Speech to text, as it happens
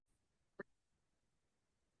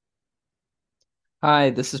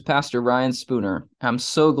Hi, this is Pastor Ryan Spooner. I'm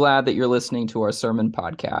so glad that you're listening to our sermon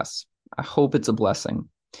podcast. I hope it's a blessing.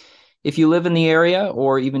 If you live in the area,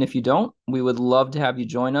 or even if you don't, we would love to have you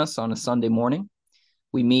join us on a Sunday morning.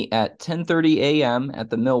 We meet at 10:30 a.m.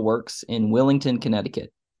 at the Millworks in Willington,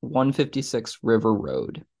 Connecticut, 156 River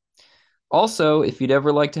Road. Also, if you'd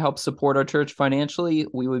ever like to help support our church financially,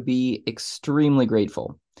 we would be extremely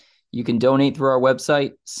grateful. You can donate through our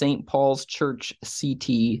website,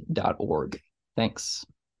 stpaulschurchct.org. Thanks.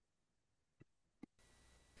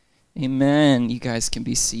 Amen. You guys can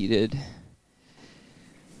be seated.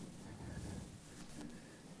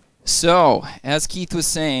 So, as Keith was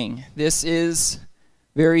saying, this is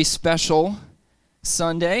very special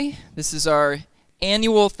Sunday. This is our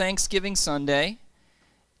annual Thanksgiving Sunday,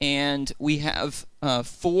 and we have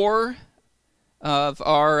four of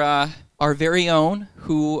our very own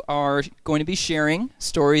who are going to be sharing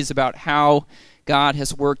stories about how God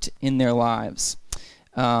has worked in their lives.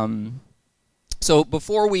 So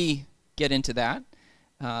before we get into that,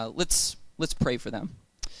 let's pray for them.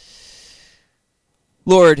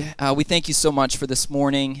 Lord, we thank you so much for this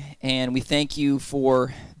morning, and we thank you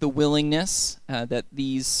for the willingness that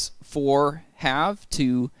these four have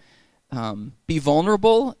to be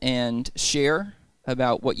vulnerable and share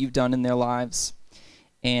about what you've done in their lives.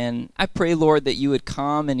 And I pray, Lord, that you would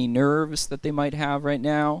calm any nerves that they might have right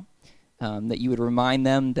now, that you would remind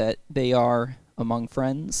them that they are among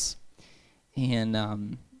friends. And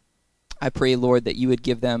I pray, Lord, that you would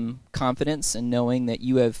give them confidence in knowing that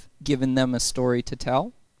you have given them a story to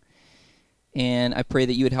tell. And I pray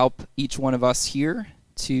that you would help each one of us here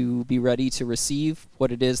to be ready to receive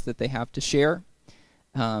what it is that they have to share.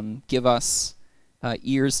 Give us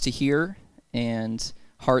ears to hear and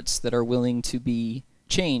hearts that are willing to be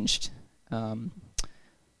changed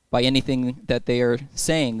by anything that they are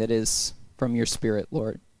saying that is from your Spirit,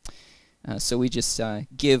 Lord. So we just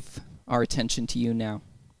give our attention to you now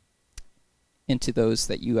and to those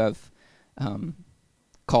that you have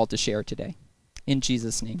called to share today. In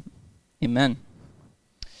Jesus' name, amen.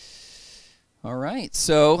 All right,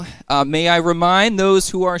 so may I remind those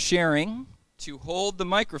who are sharing to hold the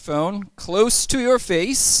microphone close to your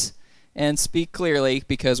face and speak clearly,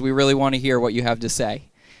 because we really want to hear what you have to say.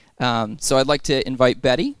 So I'd like to invite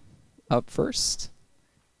Betty up first.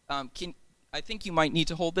 I think you might need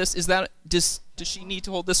to hold this. Does she need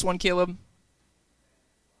to hold this one, Caleb?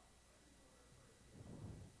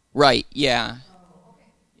 Right, yeah.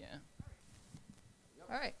 Yeah.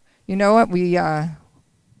 All right. You know what?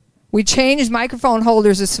 We changed microphone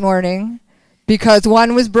holders this morning because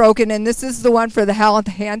one was broken, and this is the one for the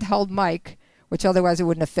handheld mic, which otherwise it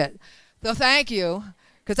wouldn't have fit. So thank you,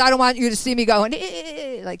 because I don't want you to see me going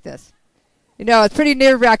like this. You know, it's pretty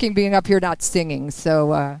nerve-wracking being up here not singing,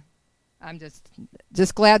 so I'm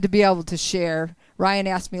just glad to be able to share. Ryan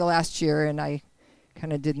asked me last year, and I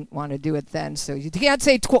kind of didn't want to do it then, so you can't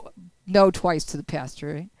say no twice to the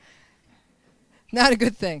pastor, right? Not a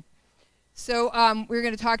good thing. So we're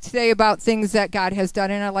going to talk today about things that God has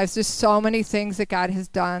done in our lives. There's so many things that God has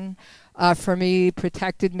done for me,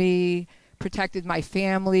 protected my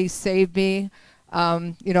family, saved me.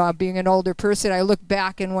 Being an older person, I look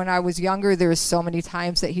back, and when I was younger, there was so many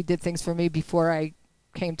times that he did things for me before I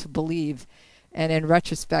came to believe. And in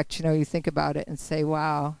retrospect, you think about it and say,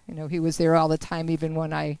 wow, he was there all the time, even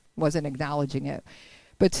when I wasn't acknowledging it.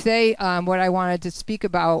 But today, what I wanted to speak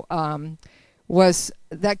about was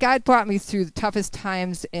that God brought me through the toughest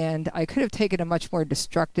times, and I could have taken a much more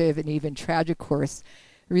destructive and even tragic course.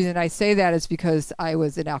 The reason I say that is because I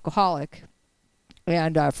was an alcoholic,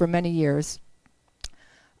 and for many years.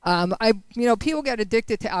 People get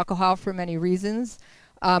addicted to alcohol for many reasons.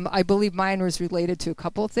 I believe mine was related to a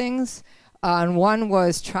couple of things. And one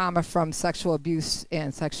was trauma from sexual abuse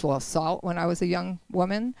and sexual assault when I was a young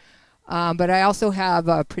woman. But I also have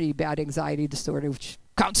a pretty bad anxiety disorder, which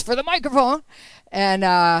counts for the microphone, and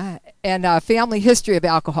a family history of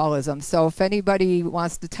alcoholism. So if anybody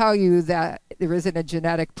wants to tell you that there isn't a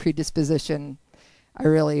genetic predisposition, I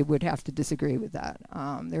really would have to disagree with that.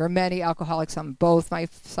 There are many alcoholics on both my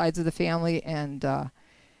sides of the family, and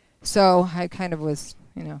so I kind of was,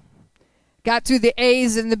 got through the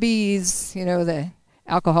A's and the B's, the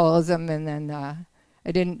alcoholism, and then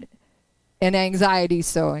and anxiety,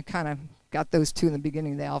 so I kind of got those two in the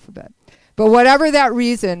beginning of the alphabet. But whatever that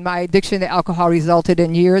reason, my addiction to alcohol resulted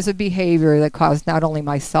in years of behavior that caused not only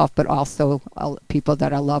myself, but also people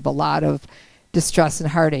that I love a lot of distress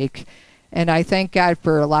and heartache. And I thank God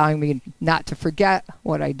for allowing me not to forget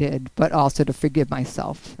what I did, but also to forgive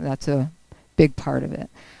myself. That's a big part of it.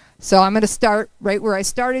 So I'm going to start right where I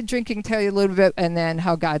started drinking, tell you a little bit, and then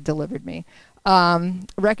how God delivered me.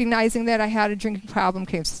 Recognizing that I had a drinking problem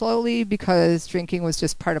came slowly because drinking was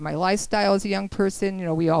just part of my lifestyle as a young person. You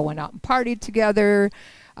know, we all went out and partied together.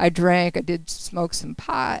 I drank, I did smoke some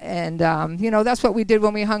pot, and, you know, that's what we did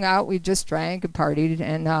when we hung out. We just drank and partied.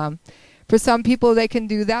 And for some people, they can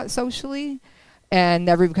do that socially and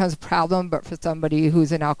never becomes a problem. But for somebody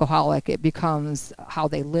who's an alcoholic, it becomes how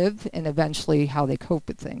they live and eventually how they cope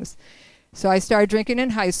with things. So I started drinking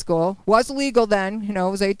in high school. Was legal then, you know,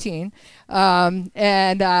 I was 18. Well,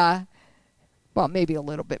 maybe a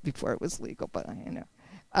little bit before it was legal, but you know.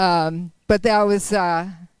 But that was,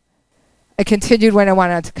 I continued when I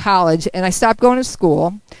went on to college, and I stopped going to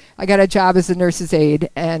school. I got a job as a nurse's aide,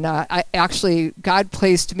 and God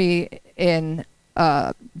placed me in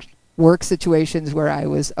work situations where I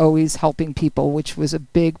was always helping people, which was a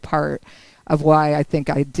big part of why I think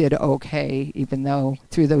I did okay, even though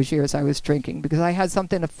through those years I was drinking, because I had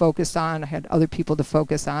something to focus on. I had other people to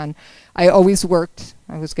focus on. I always worked.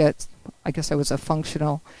 I guess I was a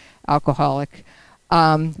functional alcoholic.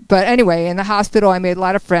 But anyway, in the hospital, I made a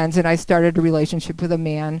lot of friends, and I started a relationship with a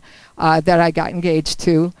man that I got engaged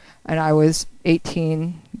to, and I was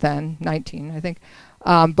 18 then, 19, I think.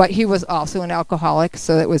 But he was also an alcoholic,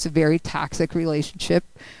 so it was a very toxic relationship.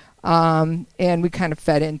 And we kind of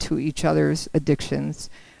fed into each other's addictions.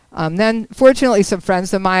 Then, fortunately, some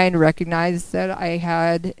friends of mine recognized that I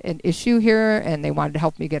had an issue here, and they wanted to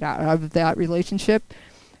help me get out of that relationship.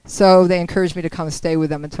 So they encouraged me to come stay with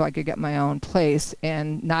them until I could get my own place.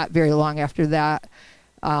 And not very long after that,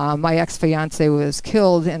 my ex-fiance was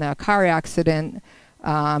killed in a car accident.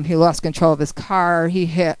 He lost control of his car. He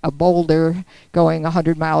hit a boulder going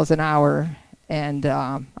 100 miles an hour. And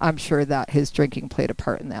I'm sure that his drinking played a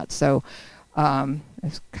part in that. So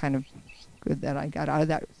it's kind of good that I got out of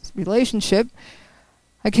that relationship.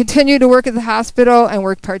 I continued to work at the hospital and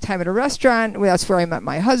worked part-time at a restaurant. That's where I met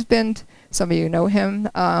my husband. Some of you know him.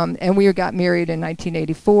 And we got married in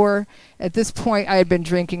 1984. At this point, I had been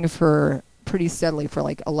drinking for pretty steadily for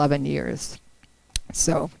like 11 years.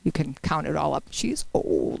 So you can count it all up. She's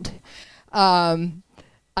old.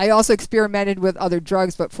 I also experimented with other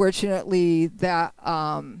drugs, but fortunately that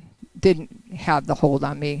didn't have the hold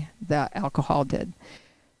on me that alcohol did.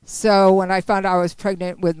 So when I found out I was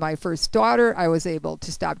pregnant with my first daughter, I was able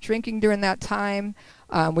to stop drinking during that time,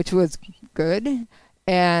 which was good.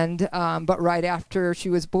 And but right after she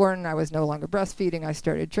was born, I was no longer breastfeeding. I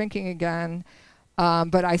started drinking again.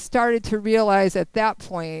 But I started to realize at that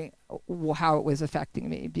point how it was affecting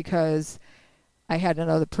me, because I had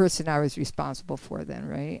another person I was responsible for then,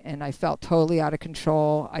 right? And I felt totally out of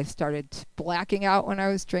control. I started blacking out when I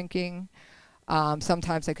was drinking.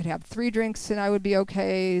 Sometimes I could have 3 drinks and I would be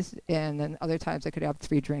okay. And then other times I could have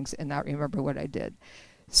 3 drinks and not remember what I did.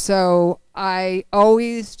 So I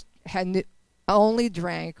always only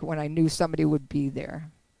drank when I knew somebody would be there.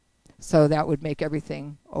 So that would make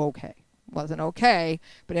everything okay. Wasn't okay,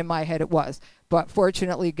 but in my head it was. But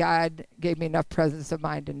fortunately, God gave me enough presence of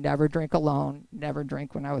mind to never drink alone, never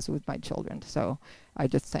drink when I was with my children. So I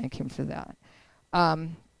just thank him for that.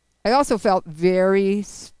 I also felt very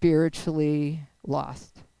spiritually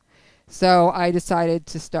lost. So I decided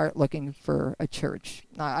to start looking for a church.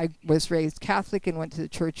 I was raised Catholic and went to the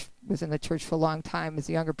church, was in the church for a long time. As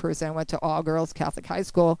a younger person, I went to all-girls Catholic high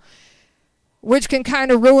school, which can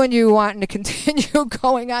kind of ruin you wanting to continue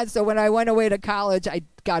going on. So when I went away to college, I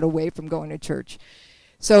got away from going to church.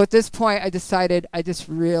 So at this point, I decided I just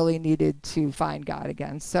really needed to find God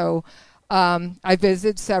again. So I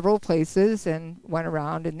visited several places and went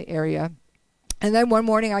around in the area. And then one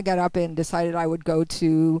morning I got up and decided I would go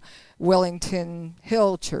to Wellington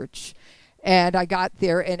Hill Church. And I got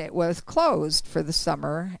there and it was closed for the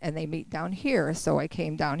summer, and they meet down here. So I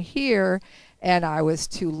came down here and I was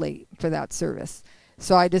too late for that service.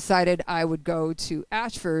 So I decided I would go to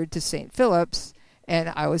Ashford to St. Philip's,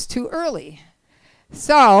 and I was too early.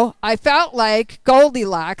 So I felt like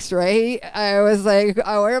Goldilocks, right? I was like,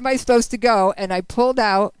 oh, where am I supposed to go? And I pulled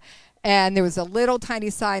out, and there was a little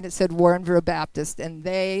tiny sign that said Warrenville Baptist, and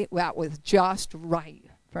that was just right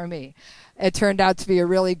for me. It turned out to be a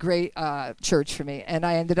really great church for me, and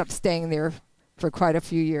I ended up staying there for quite a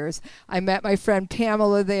few years. I met my friend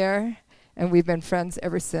Pamela there, and we've been friends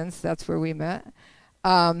ever since. That's where we met.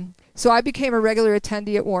 So I became a regular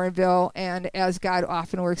attendee at Warrenville, and as God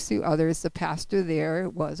often works through others, the pastor there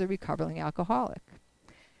was a recovering alcoholic.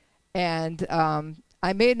 And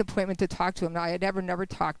I made an appointment to talk to him. Now, I had never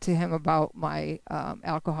talked to him about my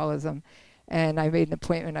alcoholism, and I made an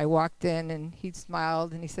appointment. I walked in, and he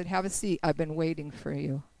smiled, and he said, "Have a seat. I've been waiting for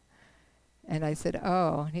you." And I said,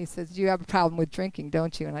 "Oh." And he says, "You have a problem with drinking,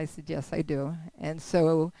 don't you?" And I said, "Yes, I do." And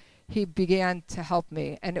so he began to help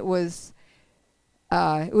me, and it was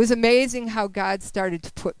It was amazing how God started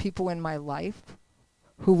to put people in my life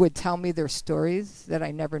who would tell me their stories that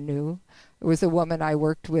I never knew. There was a woman I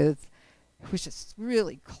worked with who was just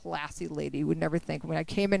really classy lady. You would never think. When I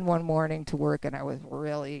came in one morning to work and I was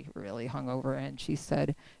really, really hungover, and she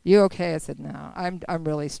said, "You okay?" I said, "No, I'm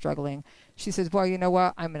really struggling." She says, "Well, you know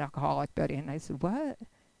what? I'm an alcoholic, Betty." And I said, "What?"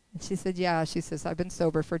 And she said, "Yeah." She says, "I've been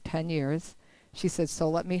sober for 10 years." She said, "So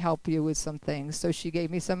let me help you with some things." So she gave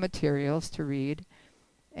me some materials to read.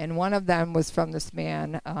 And one of them was from this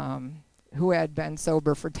man who had been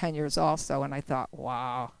sober for 10 years also. And I thought,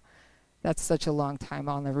 wow, that's such a long time.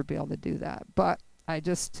 I'll never be able to do that. But I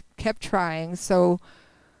just kept trying. So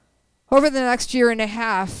over the next year and a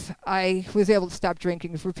half, I was able to stop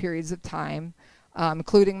drinking for periods of time,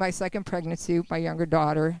 including my second pregnancy with my younger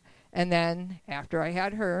daughter. And then after I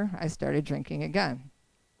had her, I started drinking again.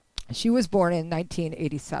 She was born in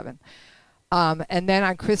 1987. And then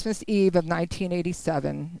on Christmas Eve of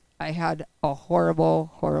 1987, I had a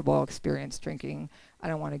horrible, horrible experience drinking. I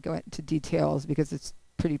don't want to go into details because it's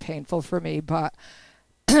pretty painful for me, but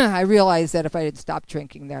I realized that if I didn't stop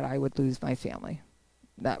drinking, that I would lose my family.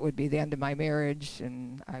 That would be the end of my marriage,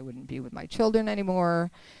 and I wouldn't be with my children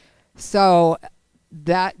anymore. So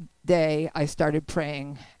that day, I started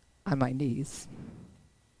praying on my knees.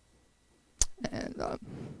 And,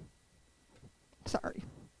 sorry.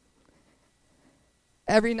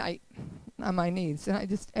 Every night on my knees, and I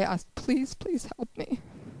just asked, please, please help me.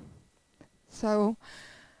 So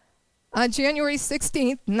on January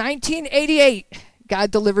 16th, 1988,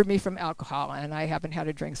 God delivered me from alcohol, and I haven't had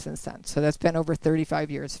a drink since then. So that's been over 35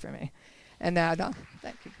 years for me. And that,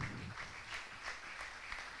 thank you.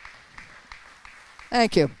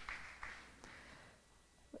 Thank you.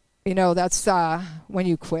 You know, that's when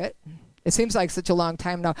you quit. It seems like such a long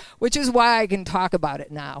time now, which is why I can talk about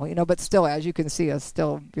it now, you know, but still, as you can see, it's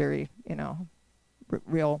still very, you know,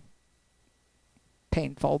 real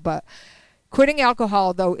painful. But quitting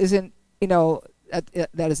alcohol, though, isn't, you know,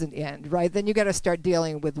 that isn't the end, right? Then you got to start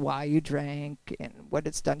dealing with why you drank and what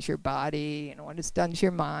it's done to your body and what it's done to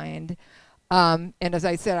your mind. And as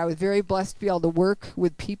I said, I was very blessed to be able to work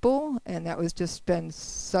with people, and that was just been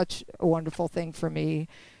such a wonderful thing for me.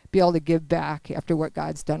 Be able to give back after what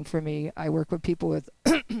God's done for me. I work with people with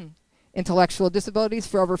intellectual disabilities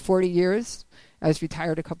for over 40 years. I was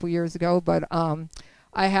retired a couple years ago, but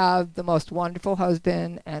I have the most wonderful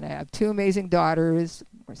husband, and I have 2 amazing daughters.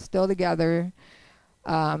 We're still together.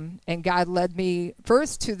 And God led me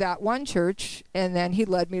first to that one church, and then he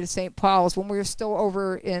led me to St. Paul's when we were still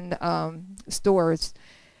over in stores.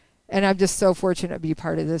 And I'm just so fortunate to be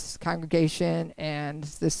part of this congregation and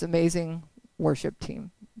this amazing worship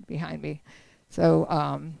team behind me. So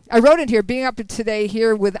I wrote in here, being up today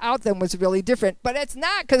here without them was really different, but it's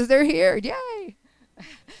not because they're here. Yay!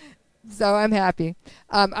 So I'm happy.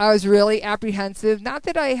 I was really apprehensive. Not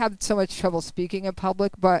that I have so much trouble speaking in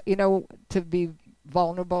public, but, you know, to be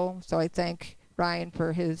vulnerable. So I thank Ryan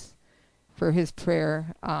for his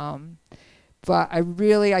prayer. But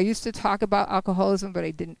I used to talk about alcoholism, but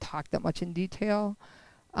I didn't talk that much in detail.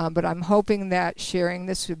 But I'm hoping that sharing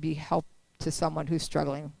this would be help to someone who's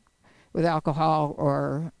struggling with alcohol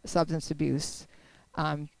or substance abuse.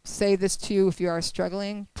 Say this to you if you are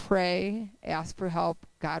struggling. Pray, ask for help.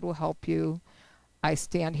 God will help you. I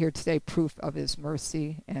stand here today proof of his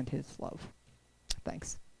mercy and his love.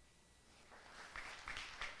 Thanks.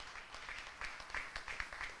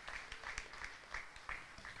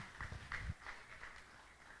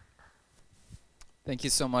 Thank you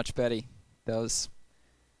so much, Betty. That was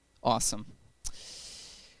awesome.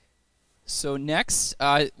 So next,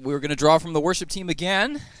 we're going to draw from the worship team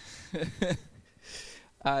again.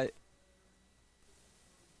 It's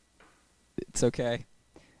okay.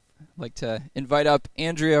 I'd like to invite up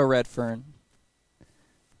Andrea Redfern.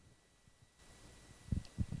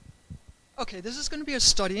 Okay, this is going to be a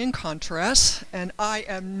study in contrast, and I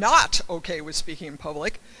am not okay with speaking in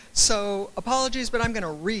public, so apologies, but I'm going to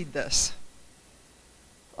read this.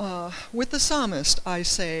 With the psalmist, I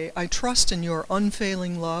say, I trust in your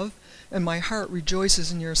unfailing love, and my heart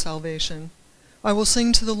rejoices in your salvation. I will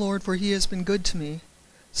sing to the Lord, for he has been good to me.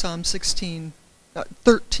 Psalm 13,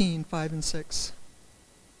 5 and 6.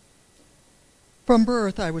 From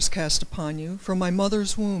birth I was cast upon you. From my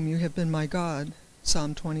mother's womb you have been my God.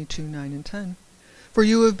 Psalm 22, 9 and 10. For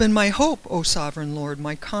you have been my hope, O sovereign Lord,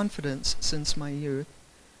 my confidence since my youth.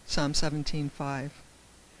 Psalm 17, 5.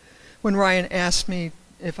 When Ryan asked me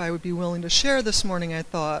if I would be willing to share this morning, I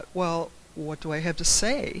thought, well, what do I have to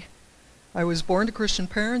say? I was born to Christian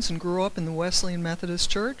parents and grew up in the Wesleyan Methodist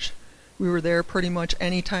Church. We were there pretty much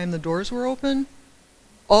any time the doors were open,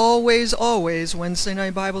 Always, always Wednesday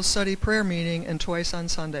night Bible study prayer meeting and twice on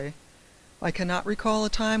Sunday. I cannot recall a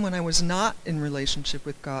time when I was not in relationship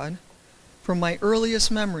with God. From my earliest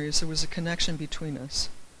memories, there was a connection between us.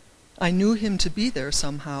 I knew him to be there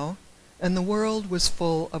somehow, and the world was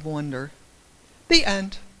full of wonder. The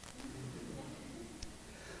end.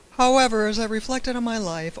 However, as I reflected on my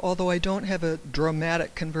life, although I don't have a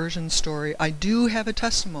dramatic conversion story, I do have a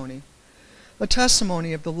testimony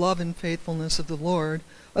of the love and faithfulness of the Lord,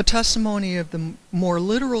 a testimony of the more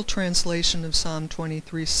literal translation of Psalm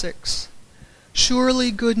 23:6. Surely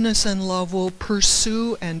goodness and love will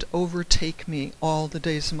pursue and overtake me all the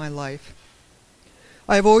days of my life.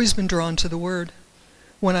 I have always been drawn to the Word.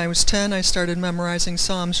 When I was 10, I started memorizing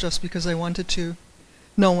Psalms just because I wanted to.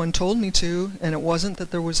 No one told me to, and it wasn't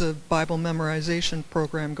that there was a Bible memorization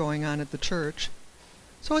program going on at the church.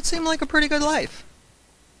 So it seemed like a pretty good life.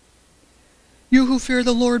 You who fear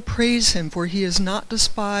the Lord, praise him, for he has not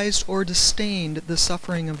despised or disdained the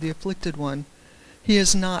suffering of the afflicted one. He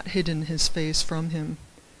has not hidden his face from him.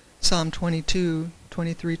 Psalm 22,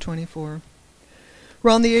 23, 24.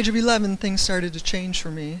 Around the age of 11, things started to change for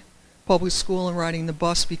me. Public school and riding the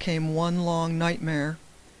bus became one long nightmare.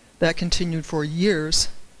 That continued for years.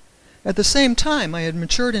 At the same time, I had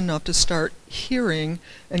matured enough to start hearing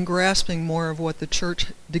and grasping more of what the church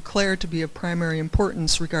declared to be of primary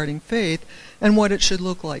importance regarding faith and what it should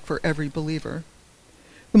look like for every believer.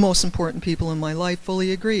 The most important people in my life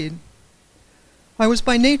fully agreed. I was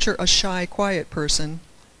by nature a shy, quiet person.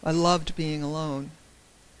 I loved being alone.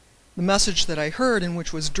 The message that I heard, and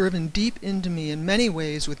which was driven deep into me in many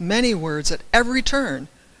ways with many words at every turn,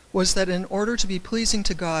 was that in order to be pleasing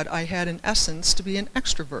to God, I had in essence to be an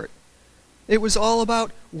extrovert. It was all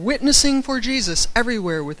about witnessing for Jesus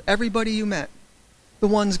everywhere with everybody you met. The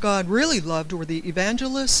ones God really loved were the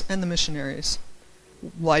evangelists and the missionaries.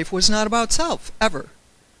 Life was not about self, ever.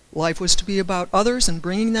 Life was to be about others and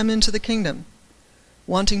bringing them into the kingdom.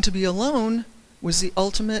 Wanting to be alone was the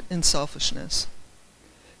ultimate in selfishness.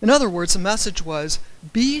 In other words, the message was,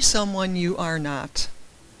 be someone you are not.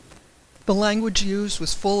 The language used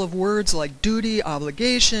was full of words like duty,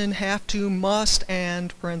 obligation, have to, must,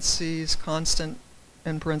 and, parentheses, constant,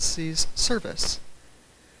 and parentheses, service.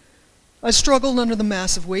 I struggled under the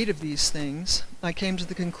massive weight of these things. I came to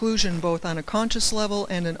the conclusion, both on a conscious level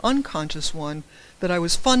and an unconscious one, that I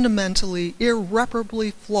was fundamentally,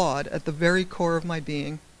 irreparably flawed at the very core of my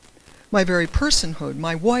being. My very personhood,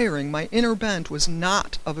 my wiring, my inner bent was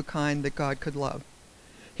not of a kind that God could love.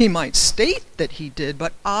 He might state that he did,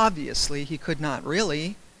 but obviously he could not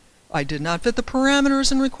really. I did not fit the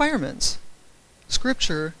parameters and requirements.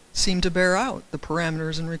 Scripture seemed to bear out the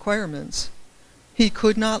parameters and requirements. He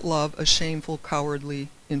could not love a shameful, cowardly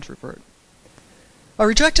introvert. I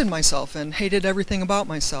rejected myself and hated everything about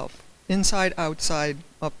myself, inside, outside,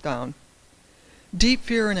 up, down. Deep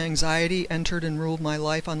fear and anxiety entered and ruled my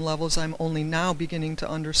life on levels I'm only now beginning to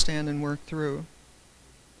understand and work through.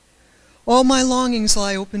 All my longings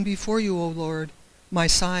lie open before you, O Lord. My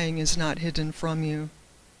sighing is not hidden from you.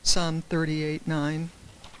 Psalm 38:9.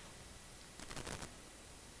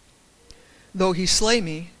 Though he slay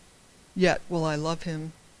me, yet will I love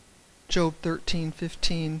him. Job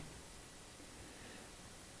 13:15.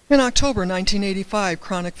 In October 1985,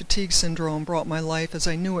 chronic fatigue syndrome brought my life as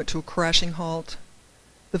I knew it to a crashing halt.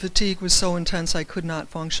 The fatigue was so intense I could not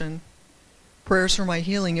function. Prayers for my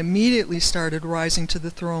healing immediately started rising to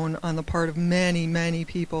the throne on the part of many, many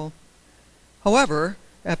people. However,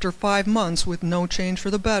 after 5 months with no change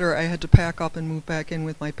for the better, I had to pack up and move back in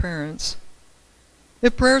with my parents.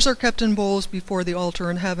 If prayers are kept in bowls before the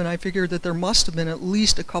altar in heaven, I figured that there must have been at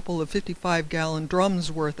least a couple of 55-gallon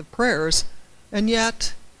drums worth of prayers, and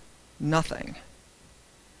yet, nothing.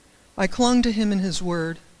 I clung to him and his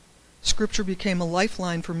word. Scripture became a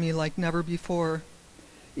lifeline for me like never before.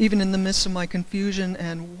 Even in the midst of my confusion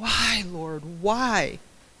and, why, Lord, why?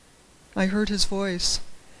 I heard his voice.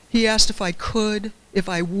 He asked if I could, if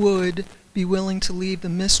I would, be willing to leave the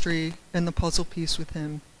mystery and the puzzle piece with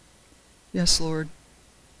him. Yes, Lord.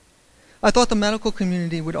 I thought the medical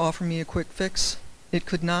community would offer me a quick fix. It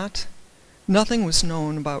could not. Nothing was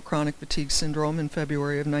known about chronic fatigue syndrome in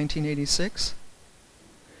February of 1986.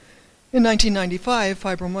 In 1995,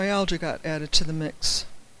 fibromyalgia got added to the mix.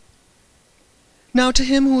 Now to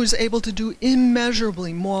him who is able to do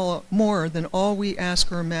immeasurably more than all we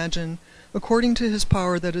ask or imagine, according to his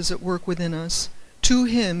power that is at work within us, to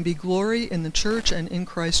him be glory in the church and in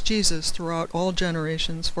Christ Jesus throughout all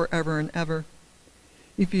generations, forever and ever.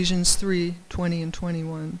 Ephesians 3:20 and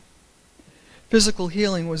 21. Physical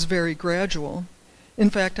healing was very gradual. In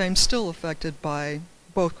fact, I'm still affected by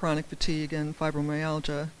both chronic fatigue and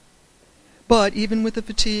fibromyalgia. But even with the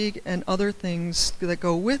fatigue and other things that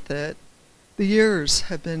go with it, the years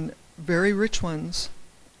have been very rich ones.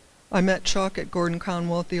 I met Chuck at Gordon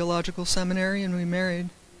Conwell Theological Seminary, and we married.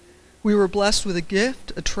 We were blessed with a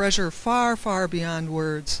gift, a treasure far, far beyond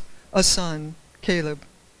words, a son, Caleb.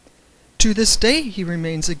 To this day, he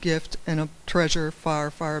remains a gift and a treasure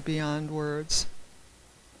far, far beyond words.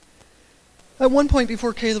 At one point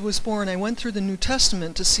before Caleb was born, I went through the New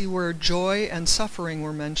Testament to see where joy and suffering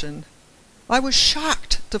were mentioned. I was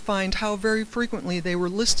shocked to find how very frequently they were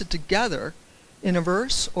listed together in a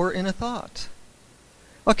verse or in a thought.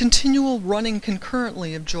 A continual running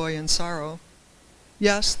concurrently of joy and sorrow.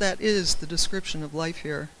 Yes, that is the description of life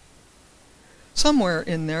here. Somewhere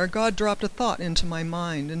in there, God dropped a thought into my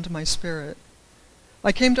mind, into my spirit.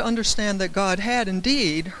 I came to understand that God had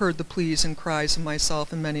indeed heard the pleas and cries of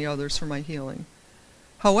myself and many others for my healing.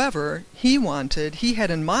 However, he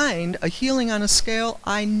had in mind a healing on a scale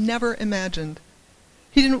I never imagined.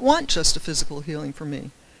 He didn't want just a physical healing for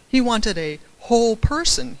me. He wanted a whole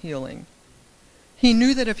person healing. He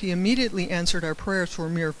knew that if he immediately answered our prayers for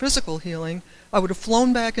mere physical healing, I would have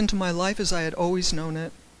flown back into my life as I had always known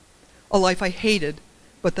it. A life I hated,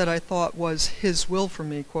 but that I thought was his will for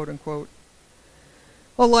me, quote unquote.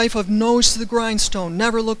 A life of nose to the grindstone,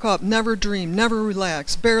 never look up, never dream, never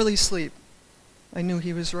relax, barely sleep. I knew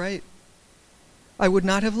he was right. I would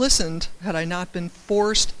not have listened had I not been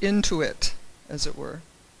forced into it, as it were.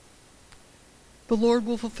 The Lord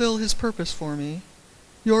will fulfill his purpose for me.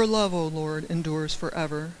 Your love, O Lord, endures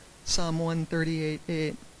forever. Psalm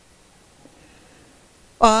 138:8.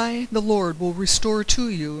 I, the Lord, will restore to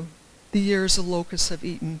you the years the locusts have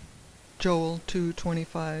eaten. Joel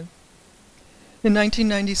 2:25. In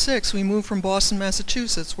 1996, we moved from Boston,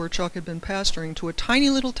 Massachusetts, where Chuck had been pastoring, to a tiny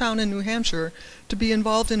little town in New Hampshire to be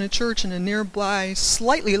involved in a church in a nearby,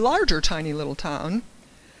 slightly larger tiny little town.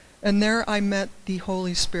 And there I met the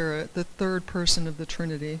Holy Spirit, the third person of the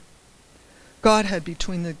Trinity.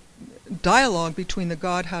 The dialogue between the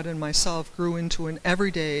Godhead and myself grew into an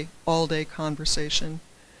everyday, all-day conversation,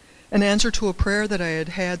 an answer to a prayer that I had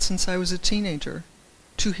had since I was a teenager,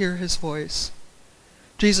 to hear his voice.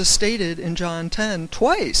 Jesus stated in John 10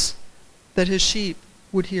 twice that his sheep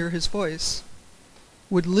would hear his voice,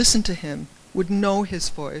 would listen to him, would know his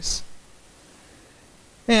voice.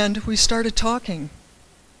 And we started talking.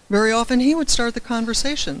 Very often he would start the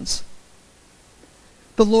conversations.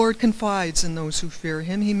 The Lord confides in those who fear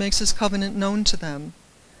him. He makes his covenant known to them.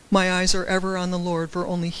 My eyes are ever on the Lord, for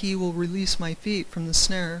only he will release my feet from the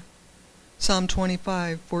snare. Psalm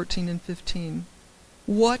 25:14 and 15.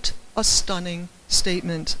 What a stunning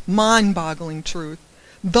statement, mind-boggling truth.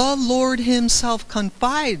 The Lord himself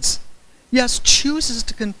confides, yes, chooses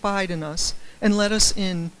to confide in us and let us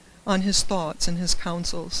in on his thoughts and his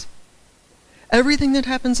counsels. Everything that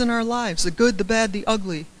happens in our lives, the good, the bad, the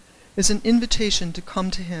ugly, is an invitation to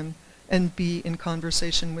come to him and be in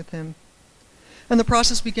conversation with him. And the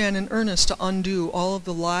process began in earnest to undo all of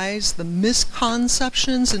the lies, the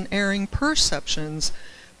misconceptions, and erring perceptions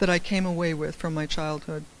that I came away with from my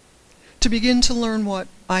childhood. To begin to learn what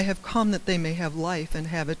I have come that they may have life and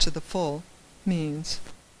have it to the full means.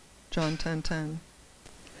 John 10:10.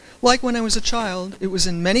 Like when I was a child, it was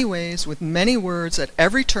in many ways, with many words at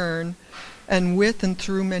every turn, and with and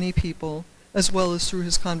through many people, as well as through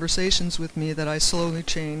his conversations with me, that I slowly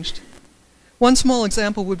changed. One small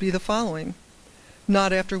example would be the following.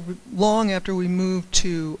 Long after we moved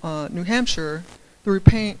to New Hampshire,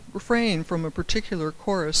 the refrain from a particular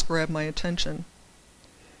chorus grabbed my attention.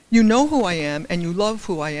 You know who I am, and you love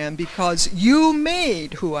who I am, because you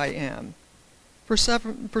made who I am. For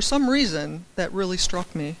some reason, that really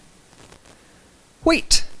struck me.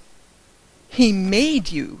 Wait, he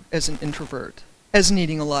made you as an introvert, as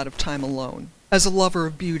needing a lot of time alone, as a lover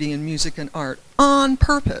of beauty and music and art, on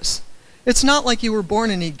purpose. It's not like you were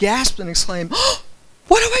born and he gasped and exclaimed, "Oh,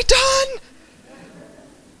 what have I done?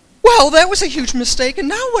 Well, that was a huge mistake, and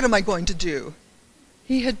now what am I going to do?"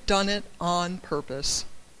 He had done it on purpose.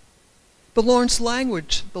 The Lord's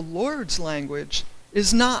language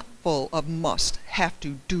is not full of must, have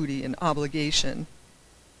to, duty, and obligation.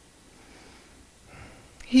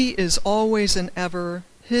 His is always and ever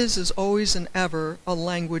a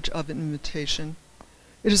language of invitation.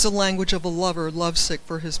 It is a language of a lover lovesick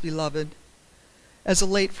for his beloved. As a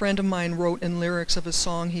late friend of mine wrote in lyrics of a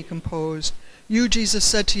song he composed, "You, Jesus,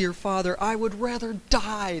 said to your Father, I would rather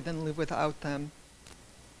die than live without them."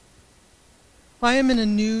 I am in a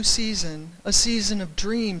new season, a season of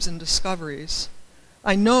dreams and discoveries.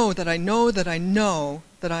 I know that I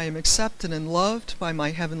am accepted and loved by my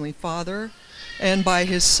Heavenly Father and by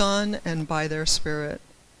His Son and by their Spirit.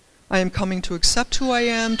 I am coming to accept who I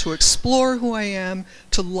am, to explore who I am,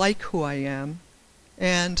 to like who I am,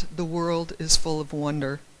 and the world is full of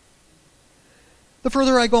wonder. The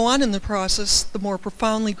further I go on in the process, the more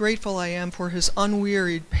profoundly grateful I am for his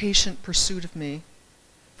unwearied, patient pursuit of me.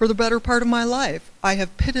 For the better part of my life, I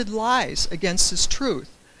have pitted lies against his truth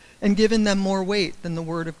and given them more weight than the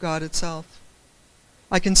Word of God itself.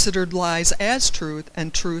 I considered lies as truth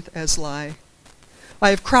and truth as lie. I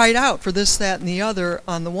have cried out for this, that, and the other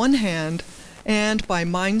on the one hand, and by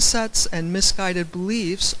mindsets and misguided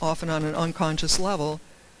beliefs, often on an unconscious level,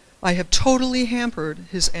 I have totally hampered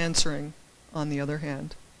his answering on the other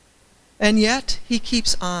hand. And yet he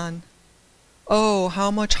keeps on. Oh, how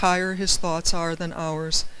much higher his thoughts are than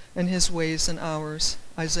ours, and his ways than ours.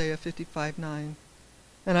 Isaiah 55:9.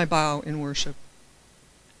 And I bow in worship.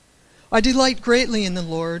 I delight greatly in the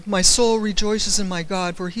Lord. My soul rejoices in my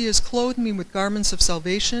God, for he has clothed me with garments of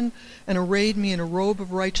salvation and arrayed me in a robe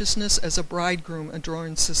of righteousness, as a bridegroom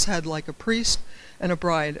adorns his head like a priest, and a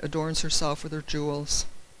bride adorns herself with her jewels.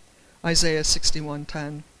 Isaiah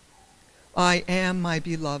 61:10. I am my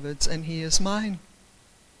beloved's, and he is mine.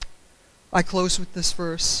 I close with this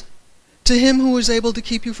verse. To him who is able to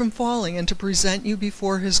keep you from falling and to present you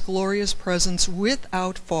before his glorious presence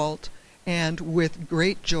without fault and with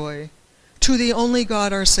great joy, to the only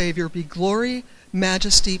God our Savior be glory,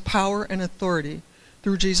 majesty, power, and authority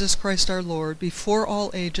through Jesus Christ our Lord, before all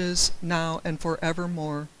ages, now and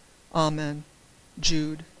forevermore. Amen.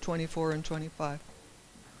 Jude 24 and 25.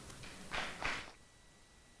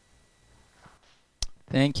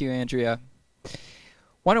 Thank you, Andrea.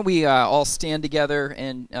 Why don't we all stand together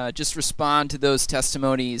and just respond to those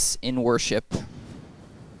testimonies in worship.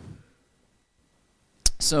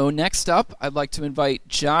 So next up, I'd like to invite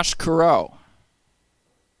Josh Carreau.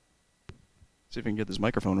 See if we can get this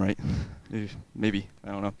microphone right. Maybe.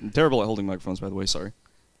 I don't know. I'm terrible at holding microphones, by the way. Sorry.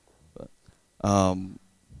 But,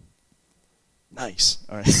 nice.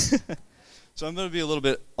 All right. So I'm going to be a little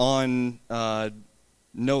bit on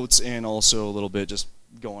notes and also a little bit just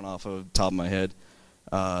going off of the top of my head.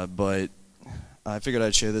 But I figured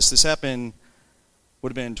I'd share this. This happened,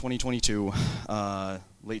 would have been 2022,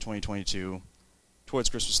 late 2022, towards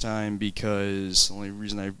Christmas time, because the only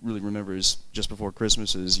reason I really remember is just before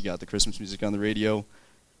Christmas is you got the Christmas music on the radio.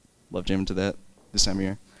 Love jamming to that this time of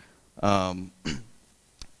year.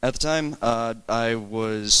 At the time, I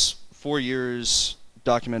was 4 years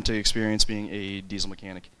documented experience being a diesel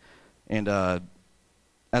mechanic. And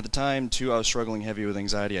at the time, too, I was struggling heavy with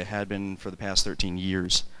anxiety. I had been for the past 13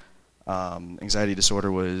 years. Anxiety disorder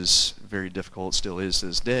was very difficult, still is to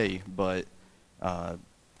this day, but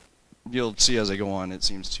you'll see as I go on, it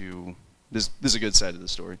seems to... This is a good side of the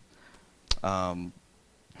story.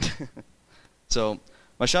 So,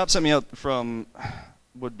 my shop sent me out from,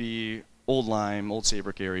 would be Old Lyme, Old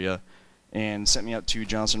Saybrook area, and sent me out to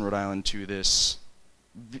Johnson, Rhode Island, to this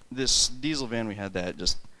diesel van we had that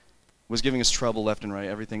just was giving us trouble left and right.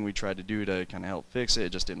 Everything we tried to do to kind of help fix it, it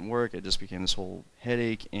just didn't work. It just became this whole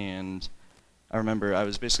headache, and I remember I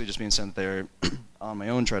was basically just being sent there on my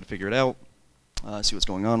own, try to figure it out, see what's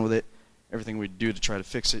going on with it. Everything we'd do to try to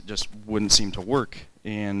fix it just wouldn't seem to work,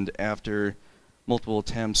 and after multiple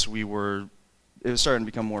attempts, it was starting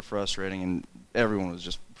to become more frustrating, and everyone was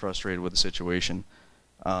just frustrated with the situation.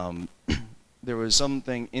 There was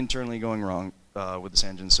something internally going wrong with this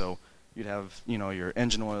engine, so you'd have, your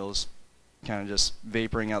engine oils kind of just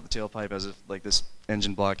vaporing out the tailpipe as if like this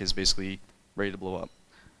engine block is basically ready to blow up.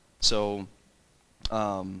 So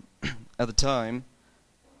at the time,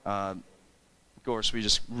 of course, we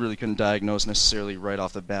just really couldn't diagnose necessarily right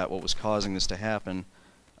off the bat what was causing this to happen.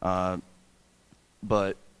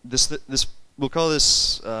 But this we'll call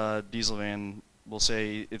this diesel van. We'll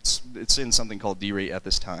say it's in something called D-rate at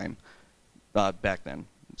this time. Back then,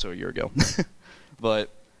 so a year ago. But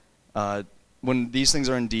when these things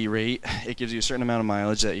are in D-rate, it gives you a certain amount of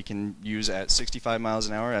mileage that you can use at 65 miles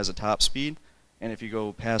an hour as a top speed. And if you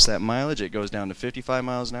go past that mileage, it goes down to 55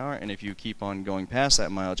 miles an hour. And if you keep on going past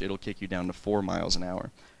that mileage, it'll kick you down to 4 miles an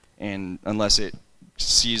hour. And unless it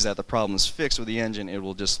sees that the problem is fixed with the engine, it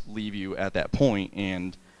will just leave you at that point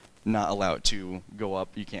and not allow it to go up.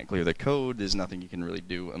 You can't clear the code. There's nothing you can really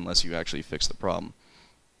do unless you actually fix the problem.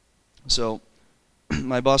 So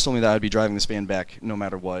my boss told me that I'd be driving this van back no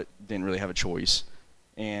matter what. Didn't really have a choice.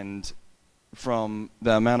 And from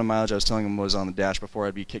the amount of mileage I was telling him was on the dash before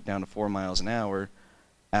I'd be kicked down to 4 miles an hour,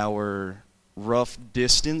 our rough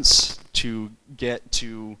distance to get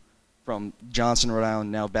to from Johnson, Rhode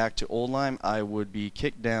Island, now back to Old Lyme, I would be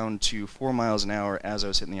kicked down to 4 miles an hour as I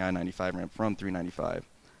was hitting the I-95 ramp from 395.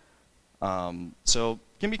 So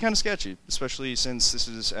it can be kind of sketchy, especially since this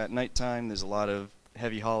is at nighttime. There's a lot of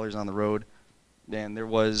heavy haulers on the road. And there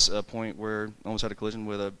was a point where I almost had a collision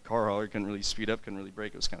with a car hauler. Couldn't really speed up, couldn't really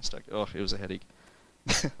brake. It was kind of stuck. Oh, it was a headache.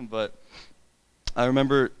 But I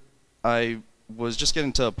remember I was just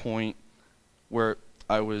getting to a point where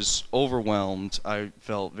I was overwhelmed. I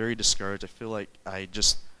felt very discouraged. I feel like I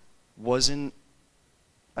just wasn't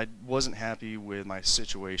happy with my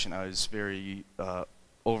situation. I was very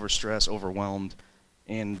overstressed, overwhelmed,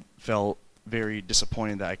 and felt very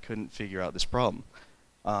disappointed that I couldn't figure out this problem.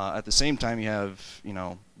 At the same time, you have,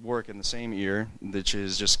 work in the same ear, which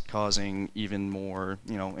is just causing even more,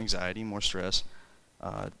 anxiety, more stress,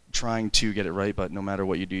 trying to get it right, but no matter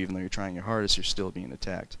what you do, even though you're trying your hardest, you're still being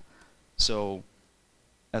attacked. So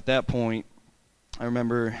at that point, I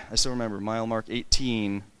still remember mile mark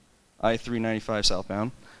 18, I-395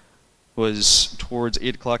 southbound, was towards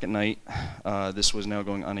 8 o'clock at night. This was now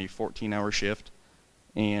going on a 14-hour shift,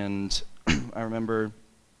 and I remember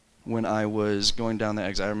when I was going down the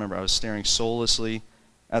exit, I remember I was staring soullessly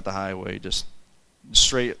at the highway, just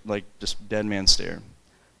straight, just dead man stare.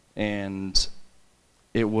 And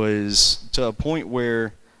it was to a point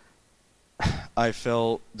where I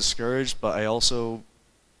felt discouraged, but I also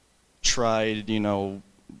tried,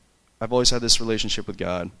 I've always had this relationship with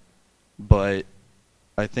God, but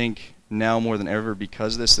I think now more than ever,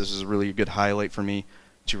 because this is a really good highlight for me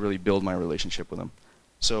to really build my relationship with Him.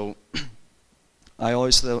 So I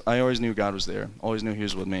always knew God was there. Always knew He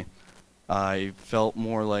was with me. I felt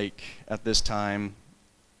more like at this time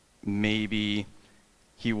maybe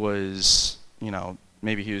He was,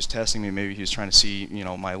 maybe He was testing me. Maybe He was trying to see,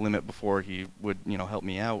 my limit before He would, help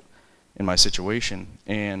me out in my situation.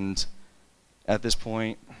 And at this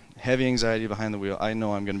point, heavy anxiety behind the wheel. I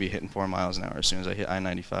know I'm going to be hitting 4 miles an hour as soon as I hit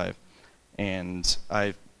I-95. And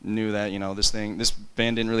I knew that, this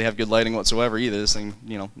van didn't really have good lighting whatsoever either. This thing,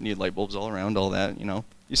 needed light bulbs all around, all that,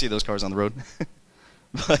 You see those cars on the road.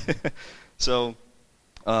 So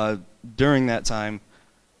during that time,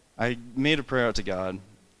 I made a prayer out to God,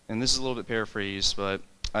 and this is a little bit paraphrased, but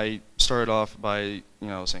I started off by,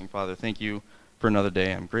 saying, Father, thank you for another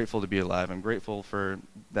day. I'm grateful to be alive. I'm grateful for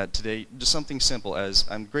that today. Just something simple as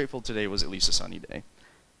I'm grateful today was at least a sunny day,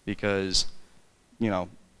 because,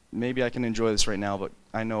 maybe I can enjoy this right now, but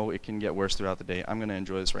I know it can get worse throughout the day. I'm going to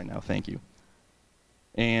enjoy this right now. Thank you.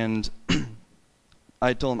 And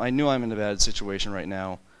I told him, I knew I'm in a bad situation right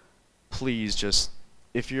now. Please just,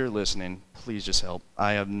 if you're listening, please just help.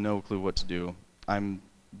 I have no clue what to do. I'm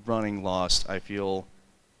running lost. I feel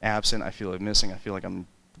absent. I feel like missing. I feel like I'm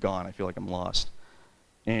gone. I feel like I'm lost.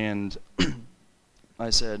 And I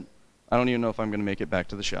said, I don't even know if I'm going to make it back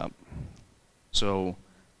to the shop. So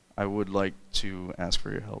I would like to ask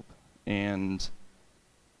for your help. And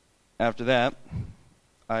after that,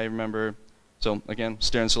 I remember, so again,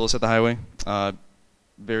 staring soulless at the highway,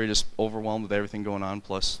 very just overwhelmed with everything going on,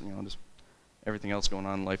 plus, just everything else going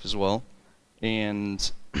on in life as well.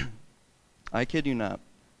 And I kid you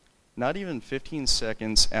not even 15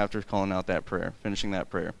 seconds after calling out that prayer, finishing that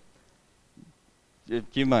prayer,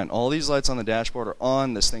 keep in mind, all these lights on the dashboard are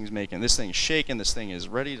on, this thing's shaking, this thing is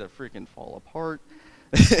ready to freaking fall apart.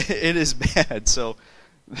 It is bad. So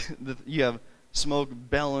you have smoke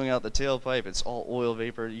bellowing out the tailpipe. It's all oil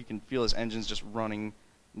vapor. You can feel this engine's just running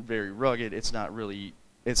very rugged. It's not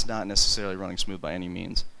necessarily running smooth by any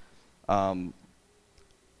means.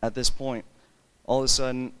 At this point, all of a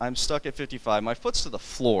sudden, I'm stuck at 55. My foot's to the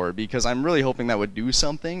floor because I'm really hoping that would do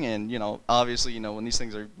something. And, obviously, when these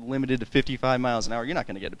things are limited to 55 miles an hour, you're not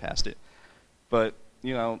going to get it past it. But,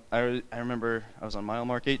 I remember I was on mile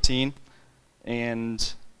mark 18.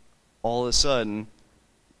 And all of a sudden,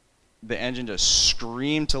 the engine just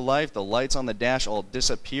screamed to life. The lights on the dash all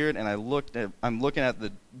disappeared, and I'm looking at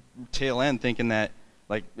the tail end, thinking that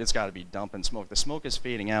it's got to be dumping smoke. The smoke is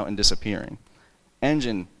fading out and disappearing.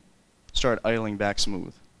 Engine started idling back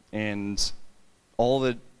smooth, and all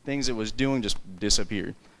the things it was doing just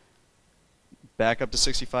disappeared. Back up to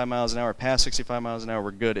 65 miles an hour. Past 65 miles an hour,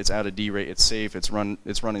 we're good. It's out of D rate. It's safe. It's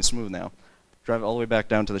running smooth now. Drive it all the way back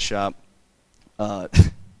down to the shop.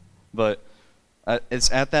 But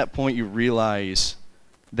it's at that point you realize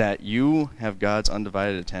that you have God's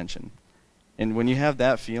undivided attention. And when you have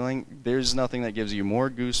that feeling, there's nothing that gives you more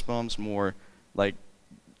goosebumps, more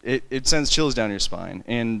it sends chills down your spine.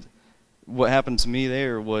 And what happened to me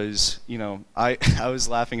there was, I was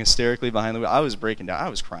laughing hysterically behind the wheel. I was breaking down. I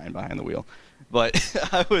was crying behind the wheel. But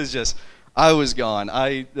I was gone.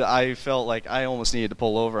 I felt like I almost needed to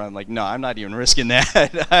pull over. I'm like, no, I'm not even risking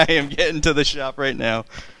that. I am getting to the shop right now.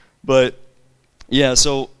 But, yeah,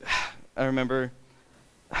 so I remember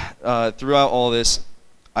throughout all this,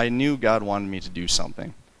 I knew God wanted me to do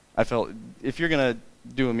something. I felt if you're going to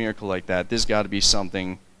do a miracle like that, there's got to be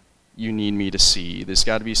something you need me to see. There's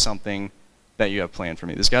got to be something that you have planned for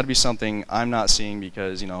me. There's got to be something I'm not seeing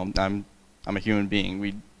because, I'm a human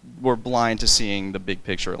being. We're blind to seeing the big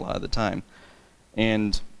picture a lot of the time.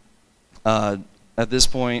 And at this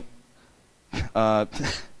point, I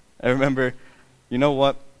remember, you know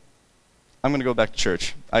what? I'm going to go back to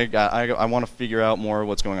church. I want to figure out more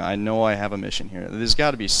what's going on. I know I have a mission here. There's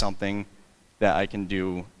got to be something that I can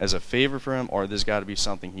do as a favor for him, or there's got to be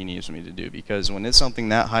something he needs me to do. Because when it's something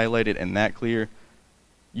that highlighted and that clear,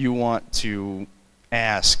 you want to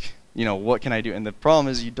ask, what can I do? And the problem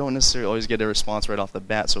is you don't necessarily always get a response right off the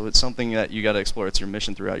bat, so it's something that you got to explore. It's your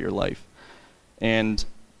mission throughout your life. And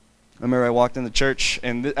I remember I walked in the church,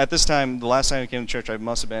 and at this time, the last time I came to church, I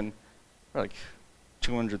must have been like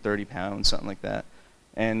 230 pounds, something like that.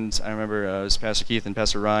 And I remember it was Pastor Keith and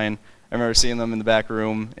Pastor Ryan. I remember seeing them in the back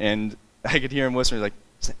room, and I could hear him whispering, like,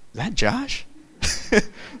 is that Josh? It's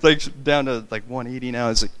like down to like 180 now.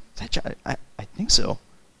 It's like, is that Josh? I think so.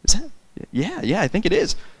 Is that? Yeah, I think it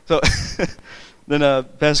is. So then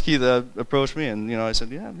Pastor Keith approached me, and I said,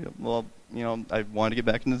 yeah, well, I wanted to get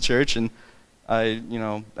back into the church, and I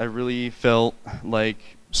really felt like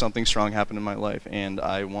something strong happened in my life, and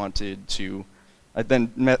I wanted to. I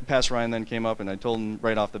then met Pastor Ryan. Then came up, and I told him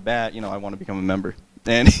right off the bat, I want to become a member,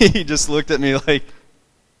 and he just looked at me like,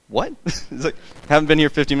 what? He's like, haven't been here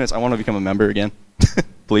 15 minutes. I want to become a member again,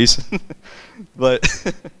 please. But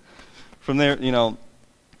from there,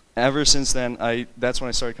 ever since then, that's when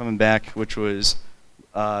I started coming back, which was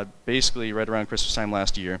basically right around Christmas time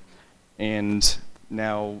last year. And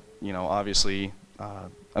now, obviously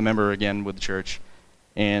a member again with the church.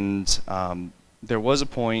 And there was a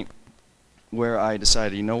point where I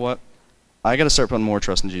decided, you know what? I got to start putting more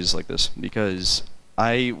trust in Jesus like this, because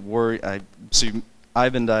I've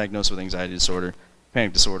been diagnosed with anxiety disorder,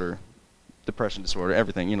 panic disorder, depression disorder,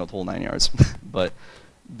 everything, the whole 9 yards. But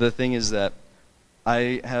the thing is that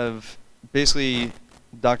I have basically,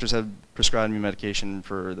 doctors have prescribed me medication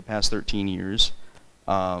for the past 13 years.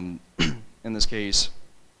 In this case,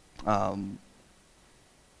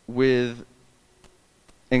 with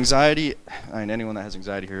anxiety, and anyone that has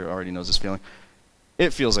anxiety here already knows this feeling.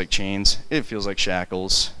 It feels like chains. It feels like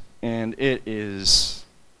shackles. And it's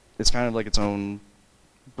kind of like its own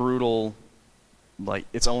brutal, like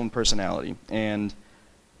its own personality. And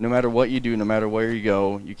no matter what you do, no matter where you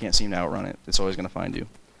go, you can't seem to outrun it. It's always going to find you.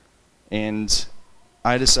 And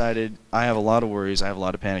I decided I have a lot of worries. I have a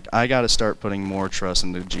lot of panic. I got to start putting more trust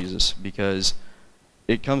into Jesus, because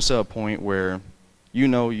it comes to a point where you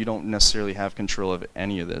don't necessarily have control of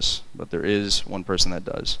any of this, but there is one person that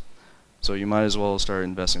does. So you might as well start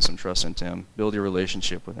investing some trust into him. Build your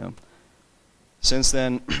relationship with him. Since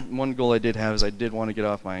then, one goal I did have is I did want to get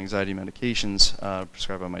off my anxiety medications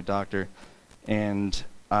prescribed by my doctor, and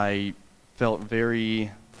I felt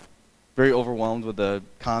very, very overwhelmed with the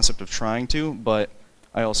concept of trying to, but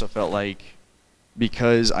I also felt like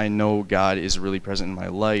because I know God is really present in my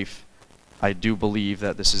life, I do believe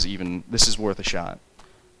that this is worth a shot.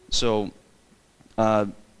 So I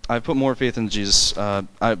put more faith in Jesus than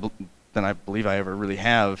I believe I ever really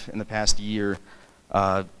have in the past year,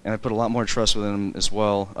 and I put a lot more trust within him as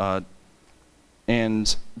well.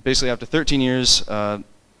 And basically after 13 years, I've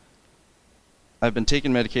been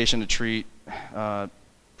taking medication to treat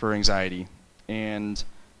for anxiety. And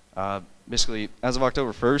basically as of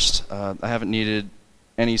October 1st, I haven't needed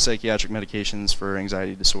any psychiatric medications for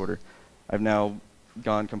anxiety disorder. I've now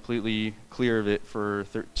gone completely clear of it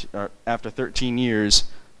after 13 years.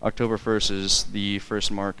 October 1st is the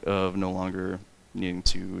first mark of no longer needing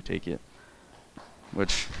to take it,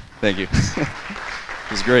 which, thank you. It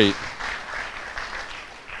was great.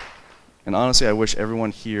 And honestly, I wish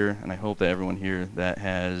everyone here, and I hope that everyone here that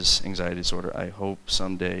has anxiety disorder, I hope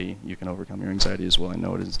someday you can overcome your anxiety as well. I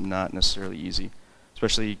know it is not necessarily easy,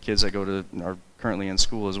 especially kids that are currently in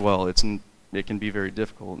school as well. It can be very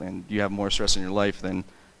difficult, and you have more stress in your life than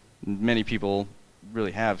many people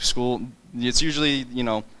really have. School, it's usually,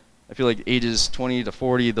 I feel like ages 20 to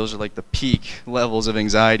 40, those are like the peak levels of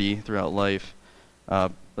anxiety throughout life.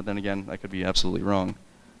 But then again, I could be absolutely wrong.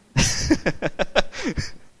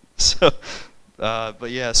 But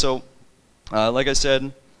yeah, so like I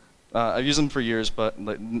said, I've used them for years, but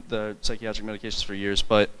the psychiatric medications for years,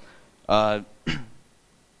 but I'm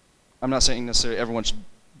not saying necessarily everyone should,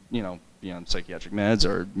 be on psychiatric meds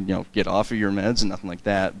or, get off of your meds and nothing like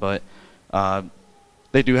that, but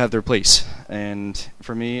they do have their place. And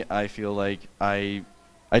for me, I feel like I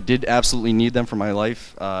did absolutely need them for my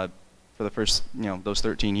life for the first, those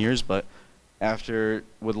 13 years, but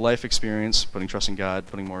with life experience, putting trust in God,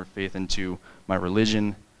 putting more faith into my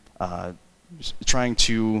religion, just trying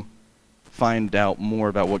to find out more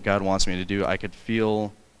about what God wants me to do, I could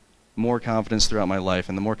feel more confidence throughout my life,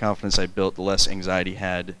 and the more confidence I built, the less anxiety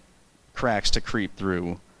had cracks to creep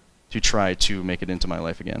through to try to make it into my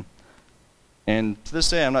life again. And to this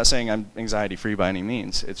day, I'm not saying I'm anxiety-free by any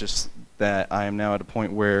means. It's just that I am now at a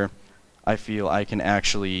point where I feel I can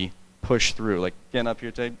actually push through. Like, getting up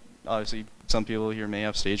here today, obviously, some people here may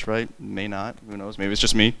have stage fright, may not. Who knows? Maybe it's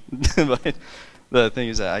just me. But the thing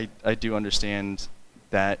is that I do understand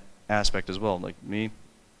that aspect as well. Like me,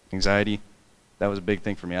 anxiety, that was a big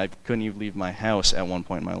thing for me. I couldn't even leave my house at one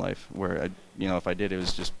point in my life where, if I did, it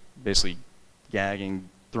was just basically gagging,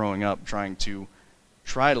 throwing up, trying to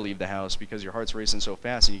leave the house because your heart's racing so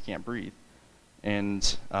fast and you can't breathe.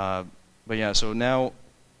 And, but yeah, so now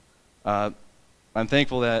I'm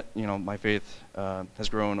thankful that, my faith has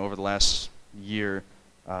grown over the last year,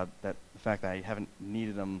 that the fact that I haven't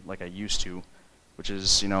needed them like I used to, which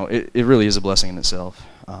is, it really is a blessing in itself.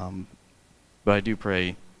 But I do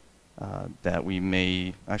pray that we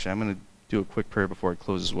may, actually I'm going to do a quick prayer before I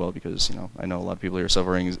close as well, because, I know a lot of people here are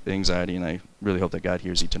suffering anxiety, and I really hope that God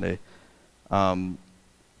hears you today.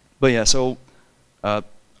 But yeah, so I've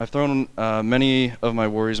thrown many of my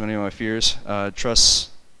worries, many of my fears, trusts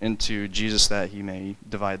into Jesus that he may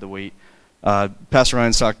divide the weight. Pastor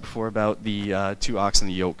Ryan's talked before about the 2 oxen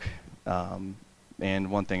and the yoke.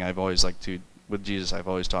 And one thing I've always liked to, with Jesus, I've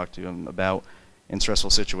always talked to him about in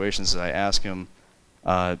stressful situations is I ask him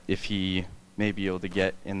if he may be able to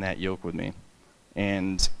get in that yoke with me.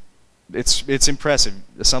 And it's impressive.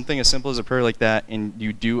 Something as simple as a prayer like that, and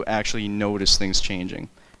you do actually notice things changing,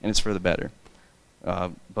 and it's for the better.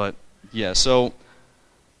 But yeah, so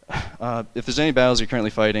if there's any battles you're currently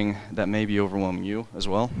fighting that may be overwhelming you as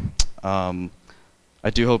well, I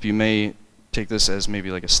do hope you may take this as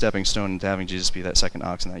maybe like a stepping stone into having Jesus be that second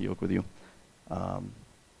ox in that yoke with you.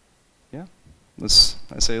 Yeah, let's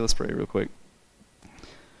pray real quick.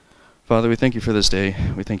 Father, we thank you for this day.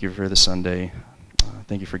 We thank you for this Sunday.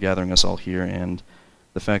 Thank you for gathering us all here, and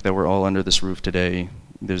the fact that we're all under this roof today.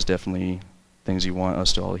 There's definitely things you want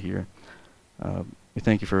us to all hear. We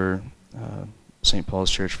thank you for St.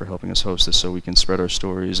 Paul's Church for helping us host this so we can spread our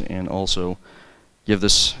stories and also give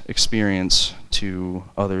this experience to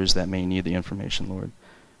others that may need the information, Lord.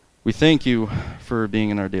 We thank you for being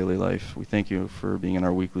in our daily life. We thank you for being in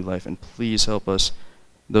our weekly life, and please help us,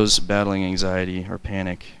 those battling anxiety or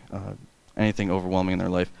panic, anything overwhelming in their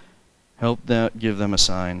life, give them a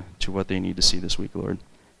sign to what they need to see this week, Lord.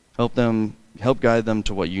 Help guide them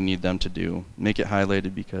to what you need them to do. Make it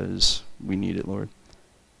highlighted because we need it, Lord.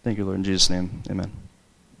 Thank you, Lord. In Jesus' name, amen.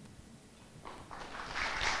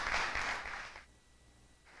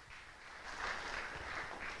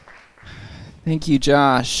 Thank you,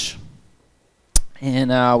 Josh.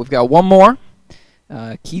 And we've got one more.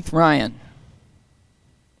 Keith Ryan.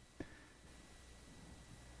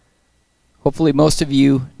 Hopefully most of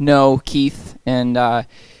you know Keith, and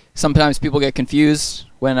sometimes people get confused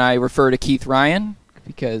when I refer to Keith Ryan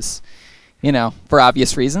because, for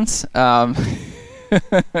obvious reasons. But,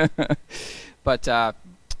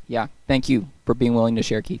 yeah, thank you for being willing to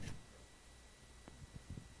share, Keith.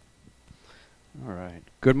 All right.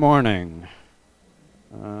 Good morning.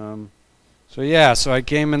 So I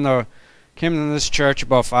came in this church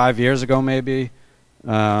about 5 years ago, maybe.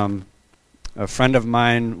 A friend of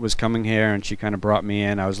mine was coming here, and she kind of brought me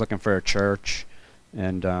in. I was looking for a church,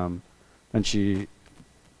 and then she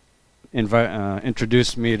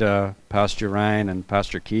introduced me to Pastor Ryan and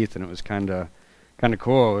Pastor Keith, and it was kind of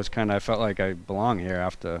cool. It was I felt like I belong here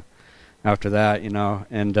after that,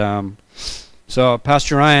 And so